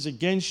sins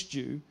against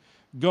you,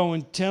 go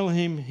and tell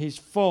him his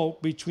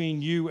fault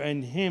between you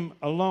and him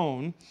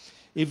alone.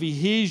 If he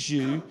hears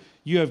you,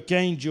 you have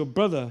gained your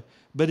brother.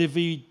 But if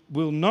he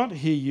will not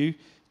hear you,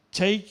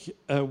 take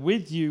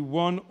with you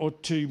one or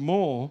two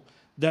more,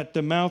 that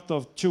the mouth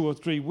of 2 or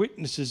 3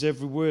 witnesses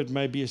every word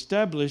may be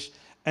established.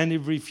 And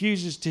if he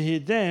refuses to hear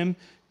them,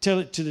 tell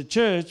it to the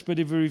church. But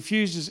if he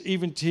refuses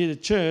even to hear the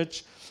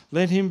church,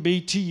 let him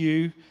be to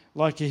you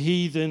like a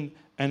heathen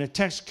and a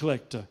tax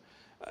collector."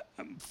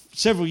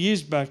 Several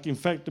years back, in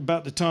fact,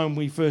 about the time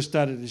we first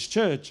started this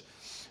church,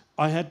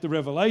 I had the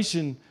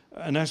revelation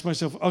and asked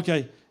myself,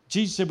 okay,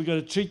 Jesus said we've got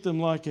to treat them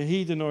like a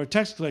heathen or a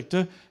tax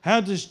collector.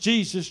 How does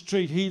Jesus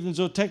treat heathens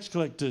or tax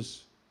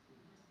collectors?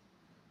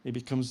 He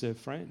becomes their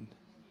friend.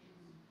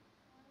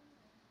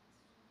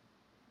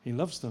 He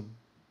loves them.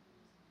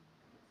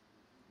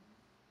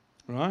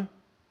 Right?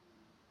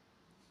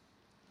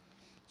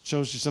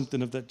 Shows you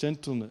something of that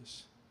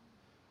gentleness.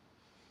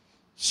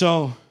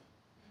 So,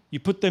 you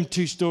put them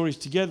two stories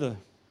together.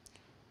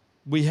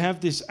 We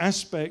have this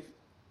aspect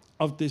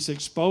of this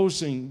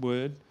exposing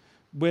word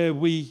where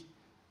we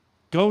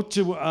go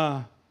to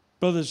our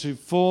brothers who've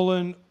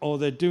fallen or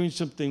they're doing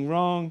something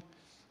wrong,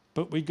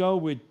 but we go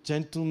with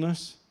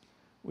gentleness,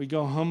 we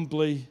go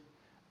humbly,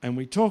 and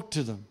we talk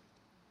to them.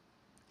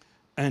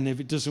 And if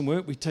it doesn't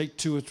work, we take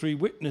 2 or 3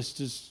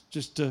 witnesses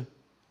just to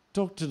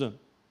talk to them.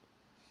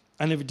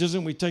 And if it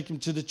doesn't, we take them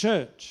to the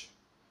church.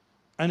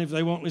 And if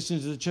they won't listen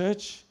to the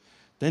church,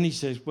 then he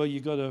says, well,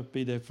 you've got to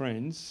be their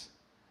friends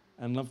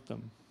and love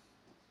them.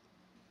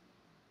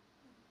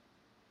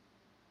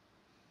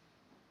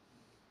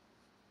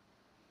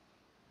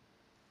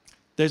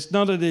 There's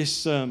none of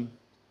this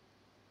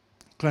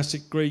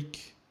classic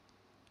Greek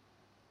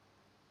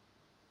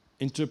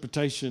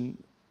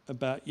interpretation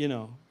about,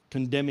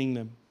 condemning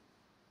them.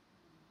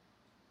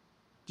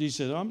 Jesus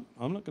said, I'm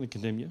not going to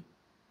condemn you.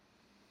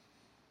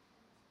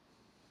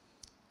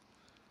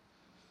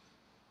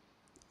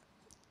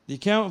 The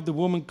account of the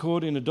woman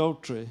caught in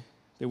adultery,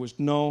 there was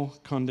no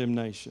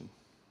condemnation.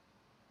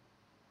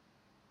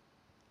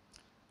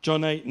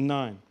 John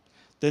 8:9.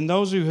 Then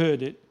those who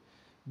heard it,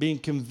 being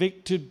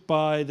convicted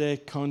by their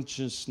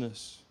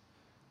consciousness.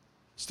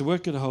 It's the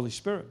work of the Holy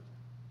Spirit.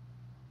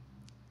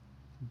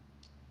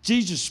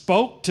 Jesus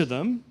spoke to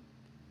them.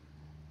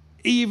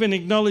 He even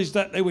acknowledged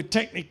that they were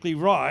technically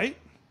right.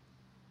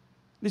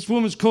 This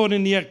woman's caught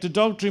in the act of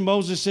adultery.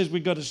 Moses says,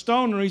 we've got to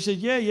stone her. He said,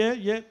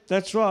 yeah,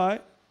 that's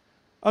right.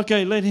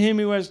 Okay, let him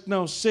who has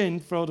no sin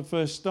throw the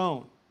first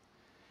stone.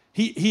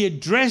 He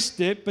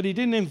addressed it, but he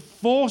didn't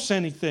enforce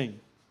anything.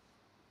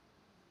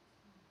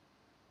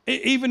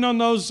 Even on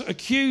those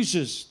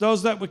accusers,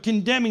 those that were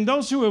condemning,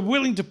 those who were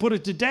willing to put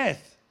it to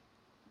death.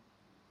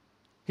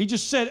 He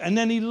just said, and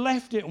then he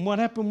left it. And what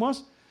happened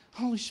was,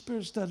 Holy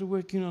Spirit started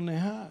working on their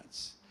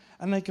hearts.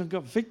 And they got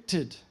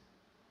convicted.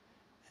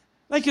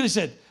 They could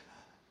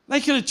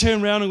have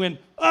turned around and went,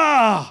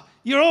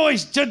 you're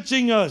always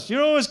judging us.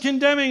 You're always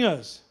condemning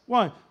us.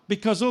 Why?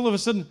 Because all of a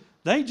sudden,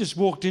 they just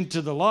walked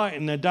into the light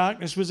and their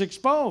darkness was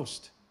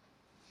exposed.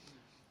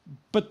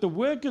 But the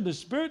work of the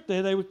Spirit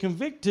there, they were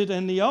convicted,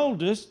 and the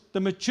oldest, the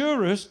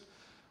maturest,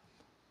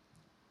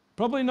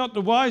 probably not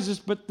the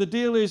wisest, but the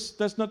deal is,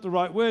 that's not the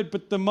right word,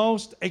 but the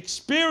most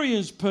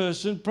experienced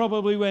person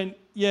probably went,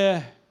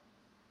 yeah,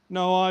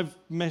 no, I've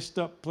messed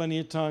up plenty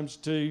of times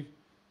too.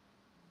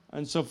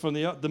 And so from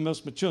the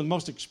most mature, the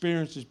most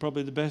experienced is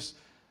probably the best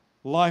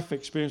life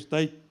experience.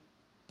 They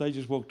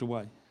just walked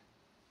away.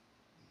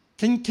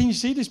 Can you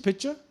see this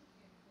picture?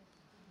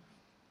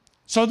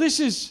 So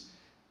this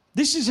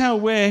is how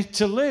we're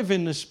to live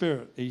in the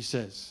Spirit, he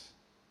says.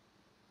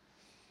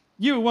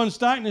 You were once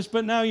darkness,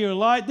 but now you're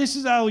light. This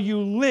is how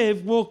you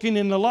live walking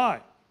in the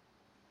light.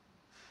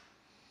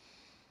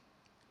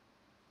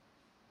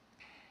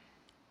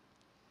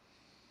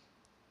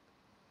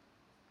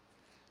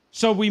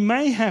 So we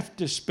may have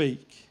to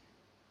speak,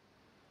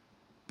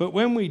 but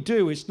when we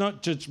do, it's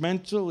not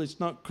judgmental, it's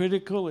not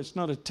critical, it's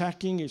not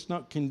attacking, it's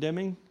not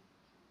condemning.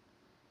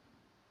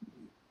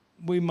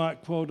 We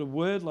might quote a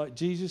word like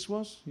Jesus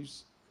was,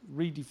 who's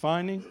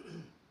redefining.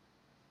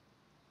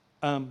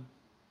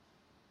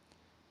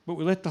 but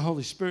we let the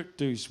Holy Spirit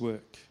do his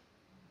work.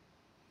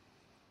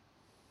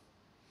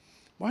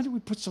 Why do we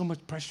put so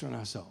much pressure on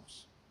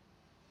ourselves?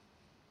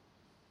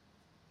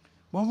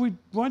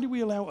 Why do we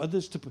allow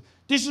others to put,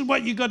 this is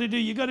what you got to do,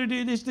 you got to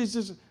do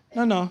this.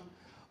 No.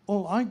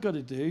 All I got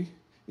to do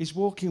is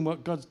walk in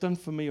what God's done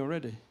for me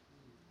already.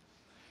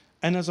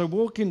 And as I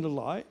walk in the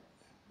light,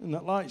 and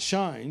that light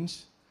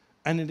shines,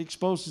 and it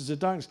exposes the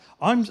darkness.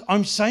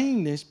 I'm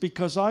saying this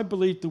because I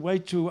believe the way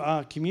to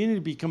our community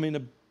becoming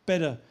a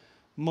better,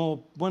 more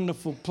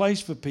wonderful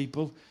place for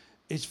people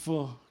is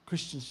for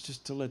Christians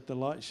just to let the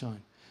light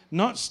shine.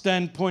 Not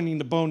stand pointing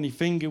the bony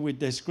finger with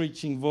their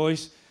screeching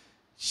voice.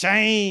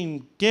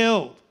 Shame,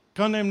 guilt,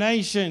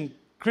 condemnation,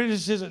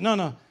 criticism.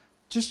 No.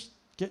 Just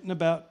getting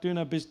about, doing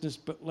our business,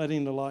 but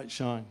letting the light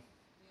shine.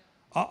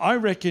 Yeah. I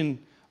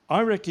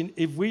reckon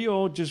if we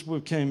all just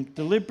became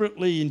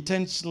deliberately,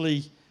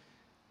 intensely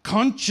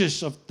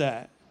conscious of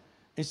that,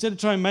 instead of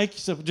trying to make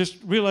yourself just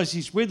realize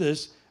he's with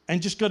us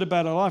and just got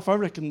about our life, I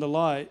reckon the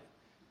light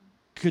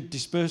could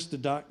disperse the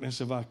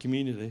darkness of our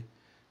community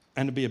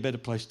and it'd be a better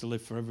place to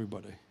live for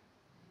everybody.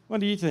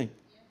 What do you think?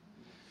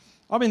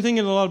 I've been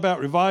thinking a lot about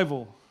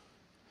revival.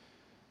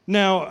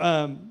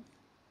 Now,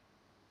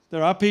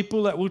 there are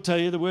people that will tell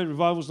you the word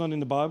revival is not in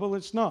the Bible.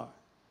 It's not.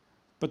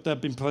 But there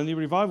have been plenty of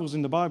revivals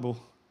in the Bible.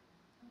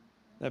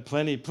 There are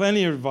plenty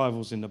of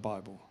revivals in the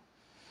Bible.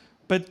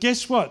 But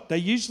guess what? They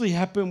usually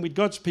happen with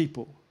God's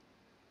people.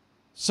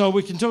 So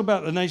we can talk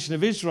about the nation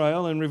of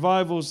Israel and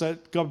revivals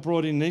that God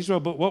brought in Israel,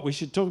 but what we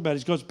should talk about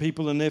is God's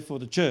people and therefore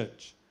the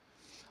church.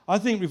 I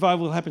think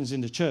revival happens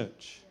in the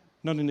church,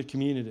 not in the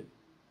community.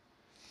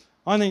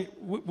 I think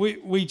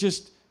we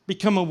just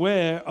become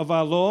aware of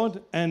our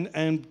Lord and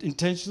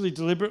intentionally,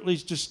 deliberately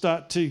just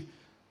start to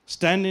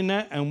stand in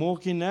that and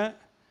walk in that.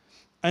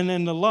 And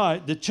then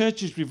the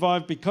church is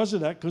revived because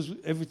of that, because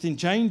everything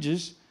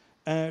changes,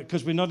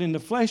 because we're not in the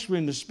flesh, we're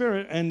in the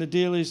spirit, and the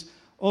deal is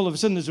all of a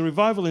sudden there's a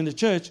revival in the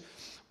church,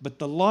 but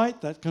the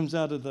light that comes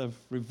out of the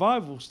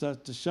revival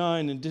starts to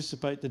shine and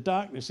dissipate the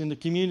darkness in the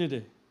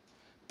community.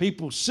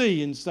 People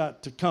see and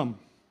start to come.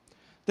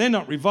 They're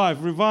not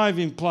revived. Revive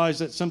implies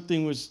that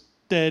something was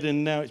dead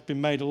and now it's been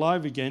made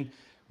alive again,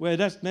 where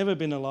that's never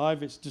been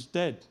alive, it's just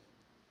dead.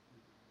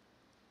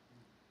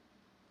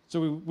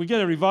 So we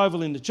get a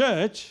revival in the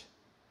church,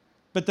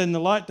 but then the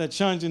light that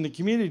shines in the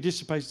community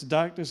dissipates the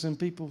darkness and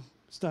people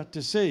start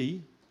to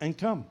see and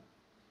come.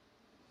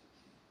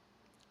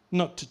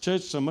 Not to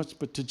church so much,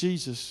 but to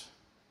Jesus.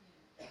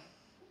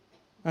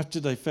 After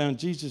they found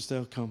Jesus,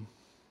 they'll come.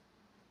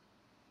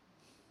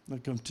 They'll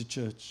come to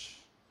church.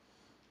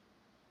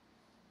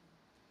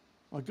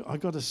 I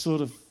got a sort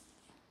of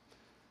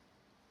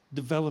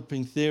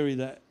developing theory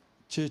that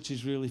church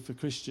is really for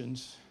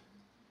Christians,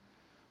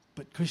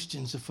 but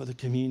Christians are for the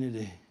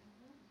community.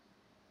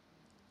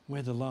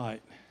 We're the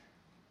light.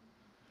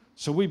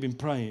 So we've been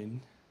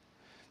praying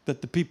that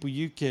the people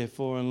you care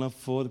for and love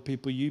for, the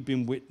people you've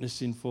been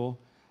witnessing for,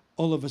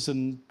 all of a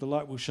sudden the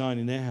light will shine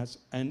in their hearts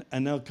and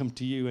they'll come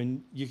to you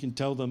and you can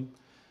tell them,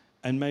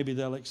 and maybe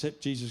they'll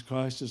accept Jesus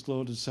Christ as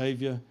Lord and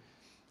Saviour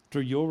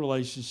through your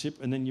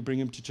relationship, and then you bring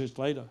them to church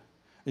later.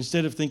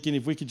 Instead of thinking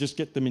if we could just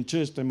get them in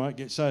church, they might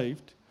get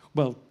saved.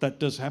 Well, that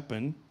does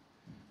happen,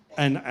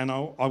 and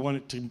I want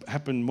it to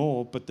happen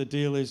more, but the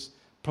deal is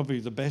probably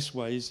the best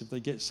way is if they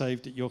get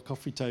saved at your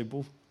coffee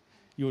table,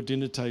 your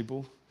dinner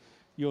table,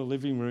 your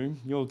living room,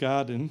 your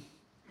garden,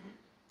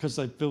 because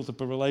they've built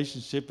up a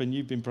relationship and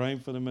you've been praying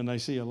for them and they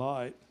see a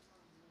light.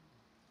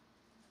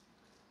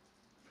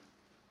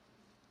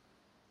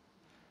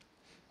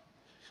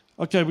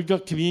 Okay, we've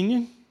got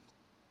communion.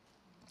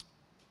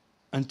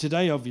 And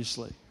today,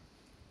 obviously,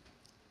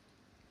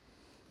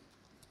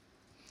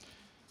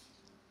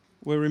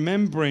 we're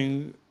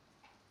remembering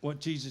what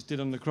Jesus did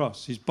on the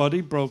cross. His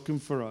body broken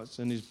for us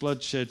and his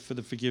blood shed for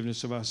the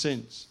forgiveness of our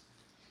sins.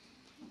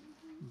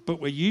 But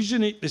we're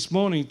using it this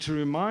morning to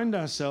remind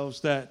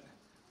ourselves that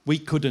we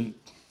couldn't.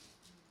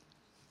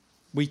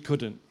 We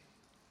couldn't.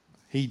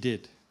 He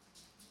did.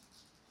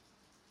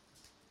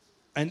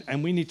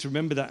 And we need to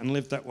remember that and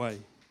live that way.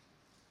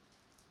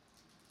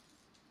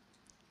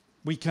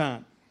 We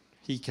can't.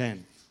 He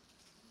can.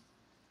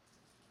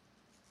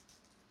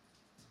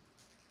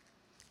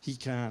 He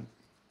can't.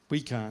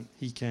 We can't.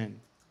 He can.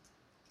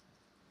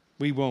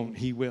 We won't.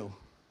 He will.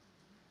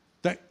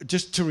 That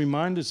just to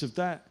remind us of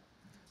that,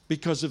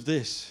 because of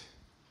this,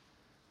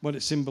 what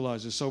it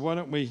symbolizes. So why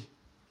don't we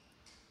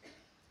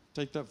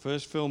take that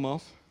first film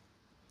off?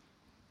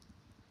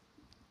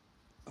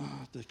 Oh,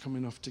 they're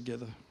coming off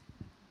together.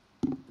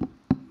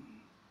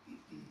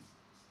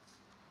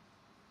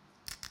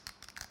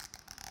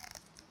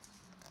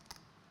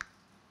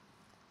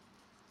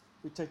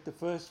 We take the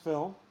first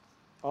film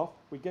off.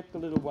 We get the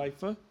little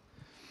wafer.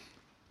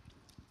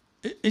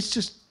 It's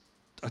just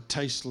a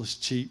tasteless,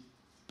 cheap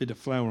bit of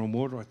flour and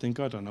water, I think.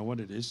 I don't know what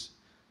it is.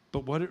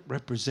 But what it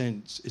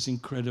represents is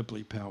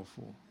incredibly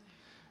powerful.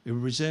 It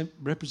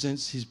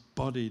represents his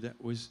body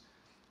that was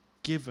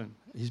given,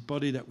 his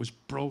body that was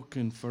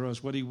broken for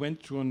us, what he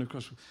went through on the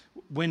cross.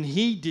 When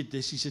he did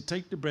this, he said,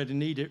 take the bread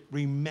and eat it.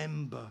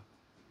 Remember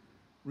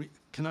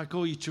Can I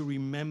call you to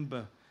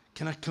remember?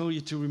 Can I call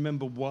you to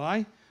remember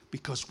why?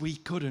 Because we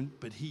couldn't,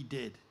 but he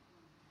did.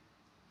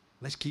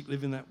 Let's keep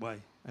living that way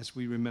as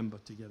we remember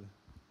together.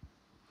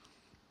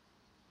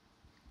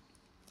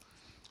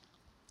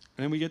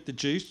 And then we get the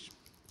juice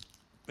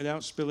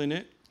without spilling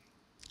it.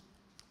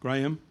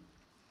 Graham.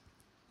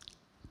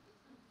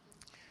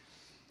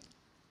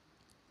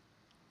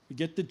 We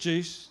get the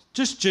juice.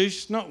 Just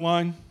juice, not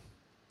wine.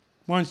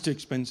 Wine's too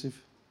expensive.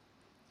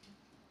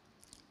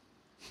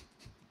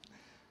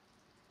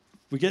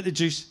 We get the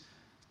juice.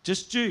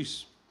 Just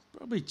juice.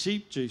 Probably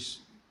cheap juice.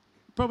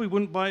 Probably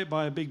wouldn't buy it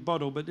by a big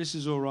bottle, but this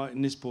is all right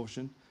in this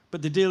portion.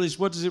 But the deal is,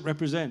 what does it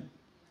represent?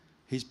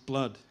 His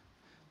blood.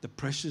 The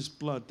precious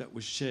blood that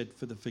was shed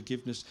for the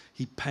forgiveness.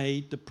 He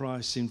paid the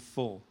price in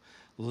full.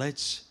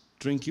 Let's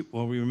drink it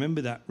while we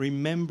remember that.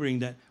 Remembering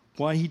that.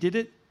 Why he did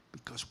it?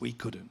 Because we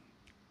couldn't.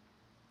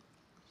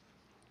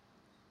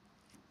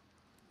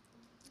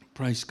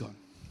 Praise God.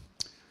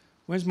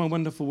 Where's my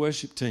wonderful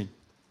worship team?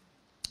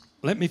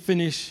 Let me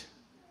finish.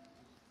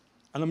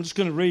 And I'm just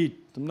going to read.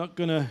 I'm not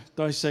going to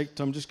dissect.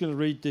 I'm just going to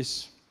read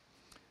this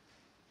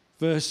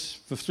verse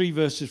for 3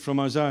 verses from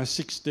Isaiah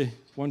 60,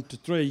 1 to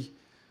 3,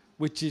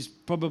 which is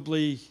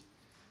probably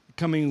the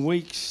coming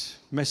week's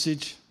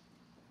message,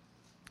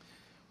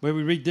 where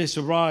we read this: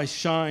 Arise,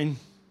 shine,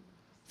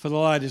 for the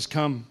light has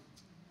come,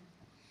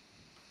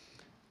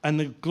 and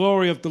the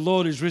glory of the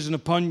Lord is risen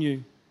upon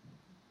you.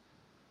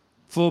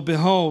 For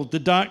behold, the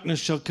darkness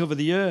shall cover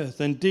the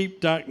earth, and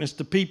deep darkness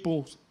the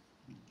peoples.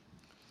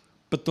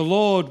 But the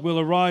Lord will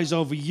arise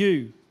over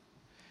you,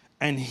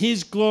 and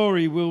his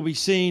glory will be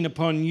seen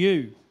upon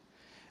you.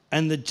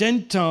 And the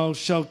Gentiles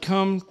shall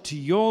come to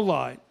your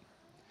light,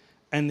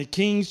 and the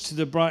kings to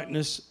the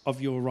brightness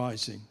of your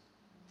rising.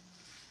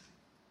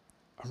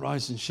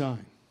 Arise and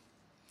shine.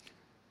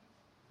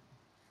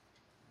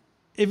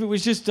 If it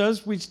was just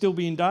us, we'd still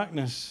be in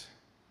darkness.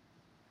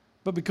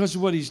 But because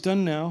of what he's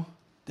done now,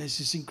 there's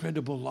this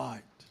incredible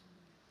light.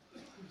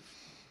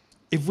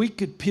 If we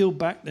could peel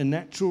back the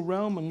natural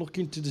realm and look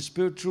into the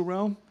spiritual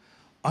realm,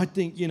 I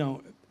think, a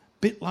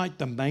bit like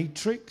The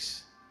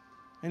Matrix.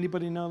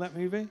 Anybody know that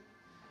movie?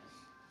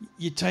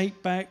 You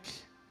take back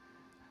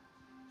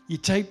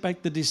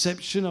the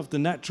deception of the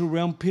natural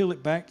realm, peel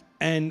it back,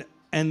 and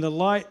the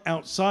light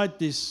outside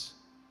this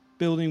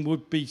building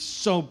would be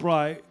so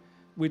bright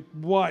with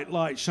white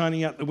light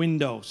shining out the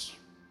windows.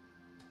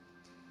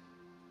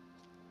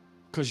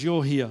 Because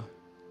you're here.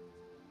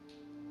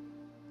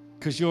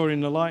 Because you're in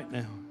the light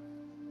now.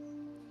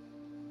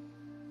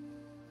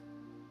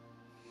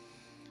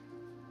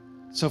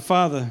 So,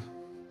 Father,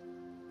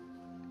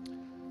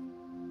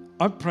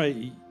 I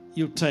pray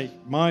you'll take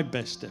my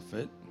best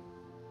effort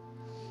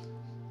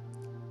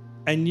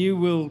and you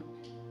will,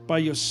 by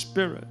your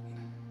Spirit,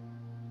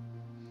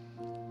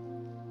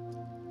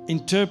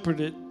 interpret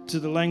it to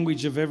the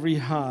language of every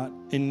heart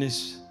in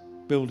this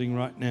building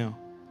right now.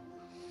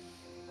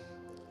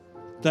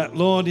 That,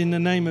 Lord, in the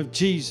name of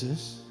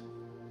Jesus,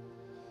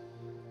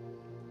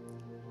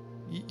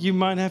 you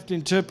might have to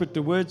interpret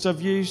the words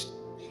I've used.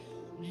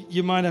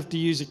 You might have to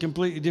use a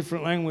completely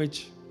different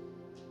language.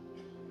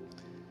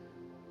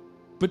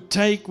 But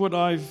take what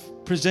I've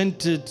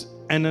presented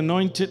and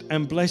anoint it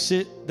and bless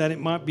it, that it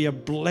might be a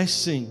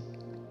blessing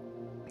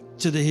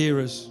to the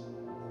hearers.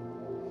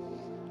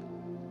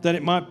 That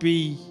it might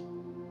be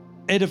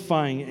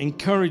edifying,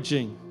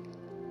 encouraging,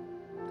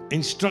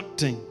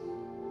 instructing.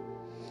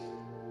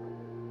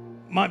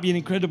 Might be an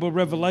incredible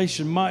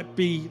revelation, might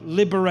be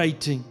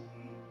liberating,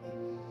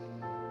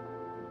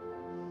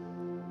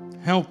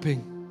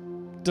 helping,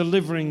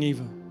 delivering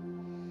even.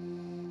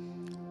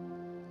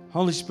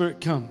 Holy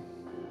Spirit, come.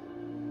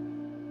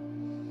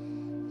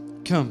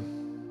 Come.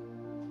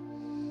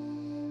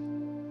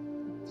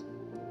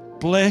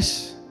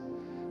 Bless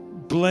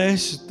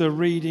the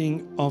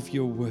reading of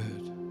your word.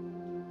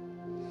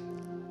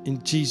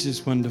 In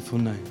Jesus' wonderful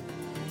name.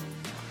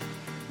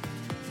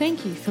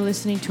 Thank you for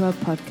listening to our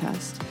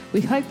podcast.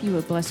 We hope you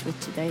were blessed with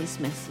today's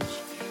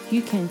message.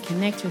 You can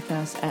connect with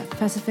us at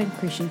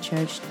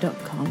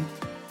pacificchristianchurch.com.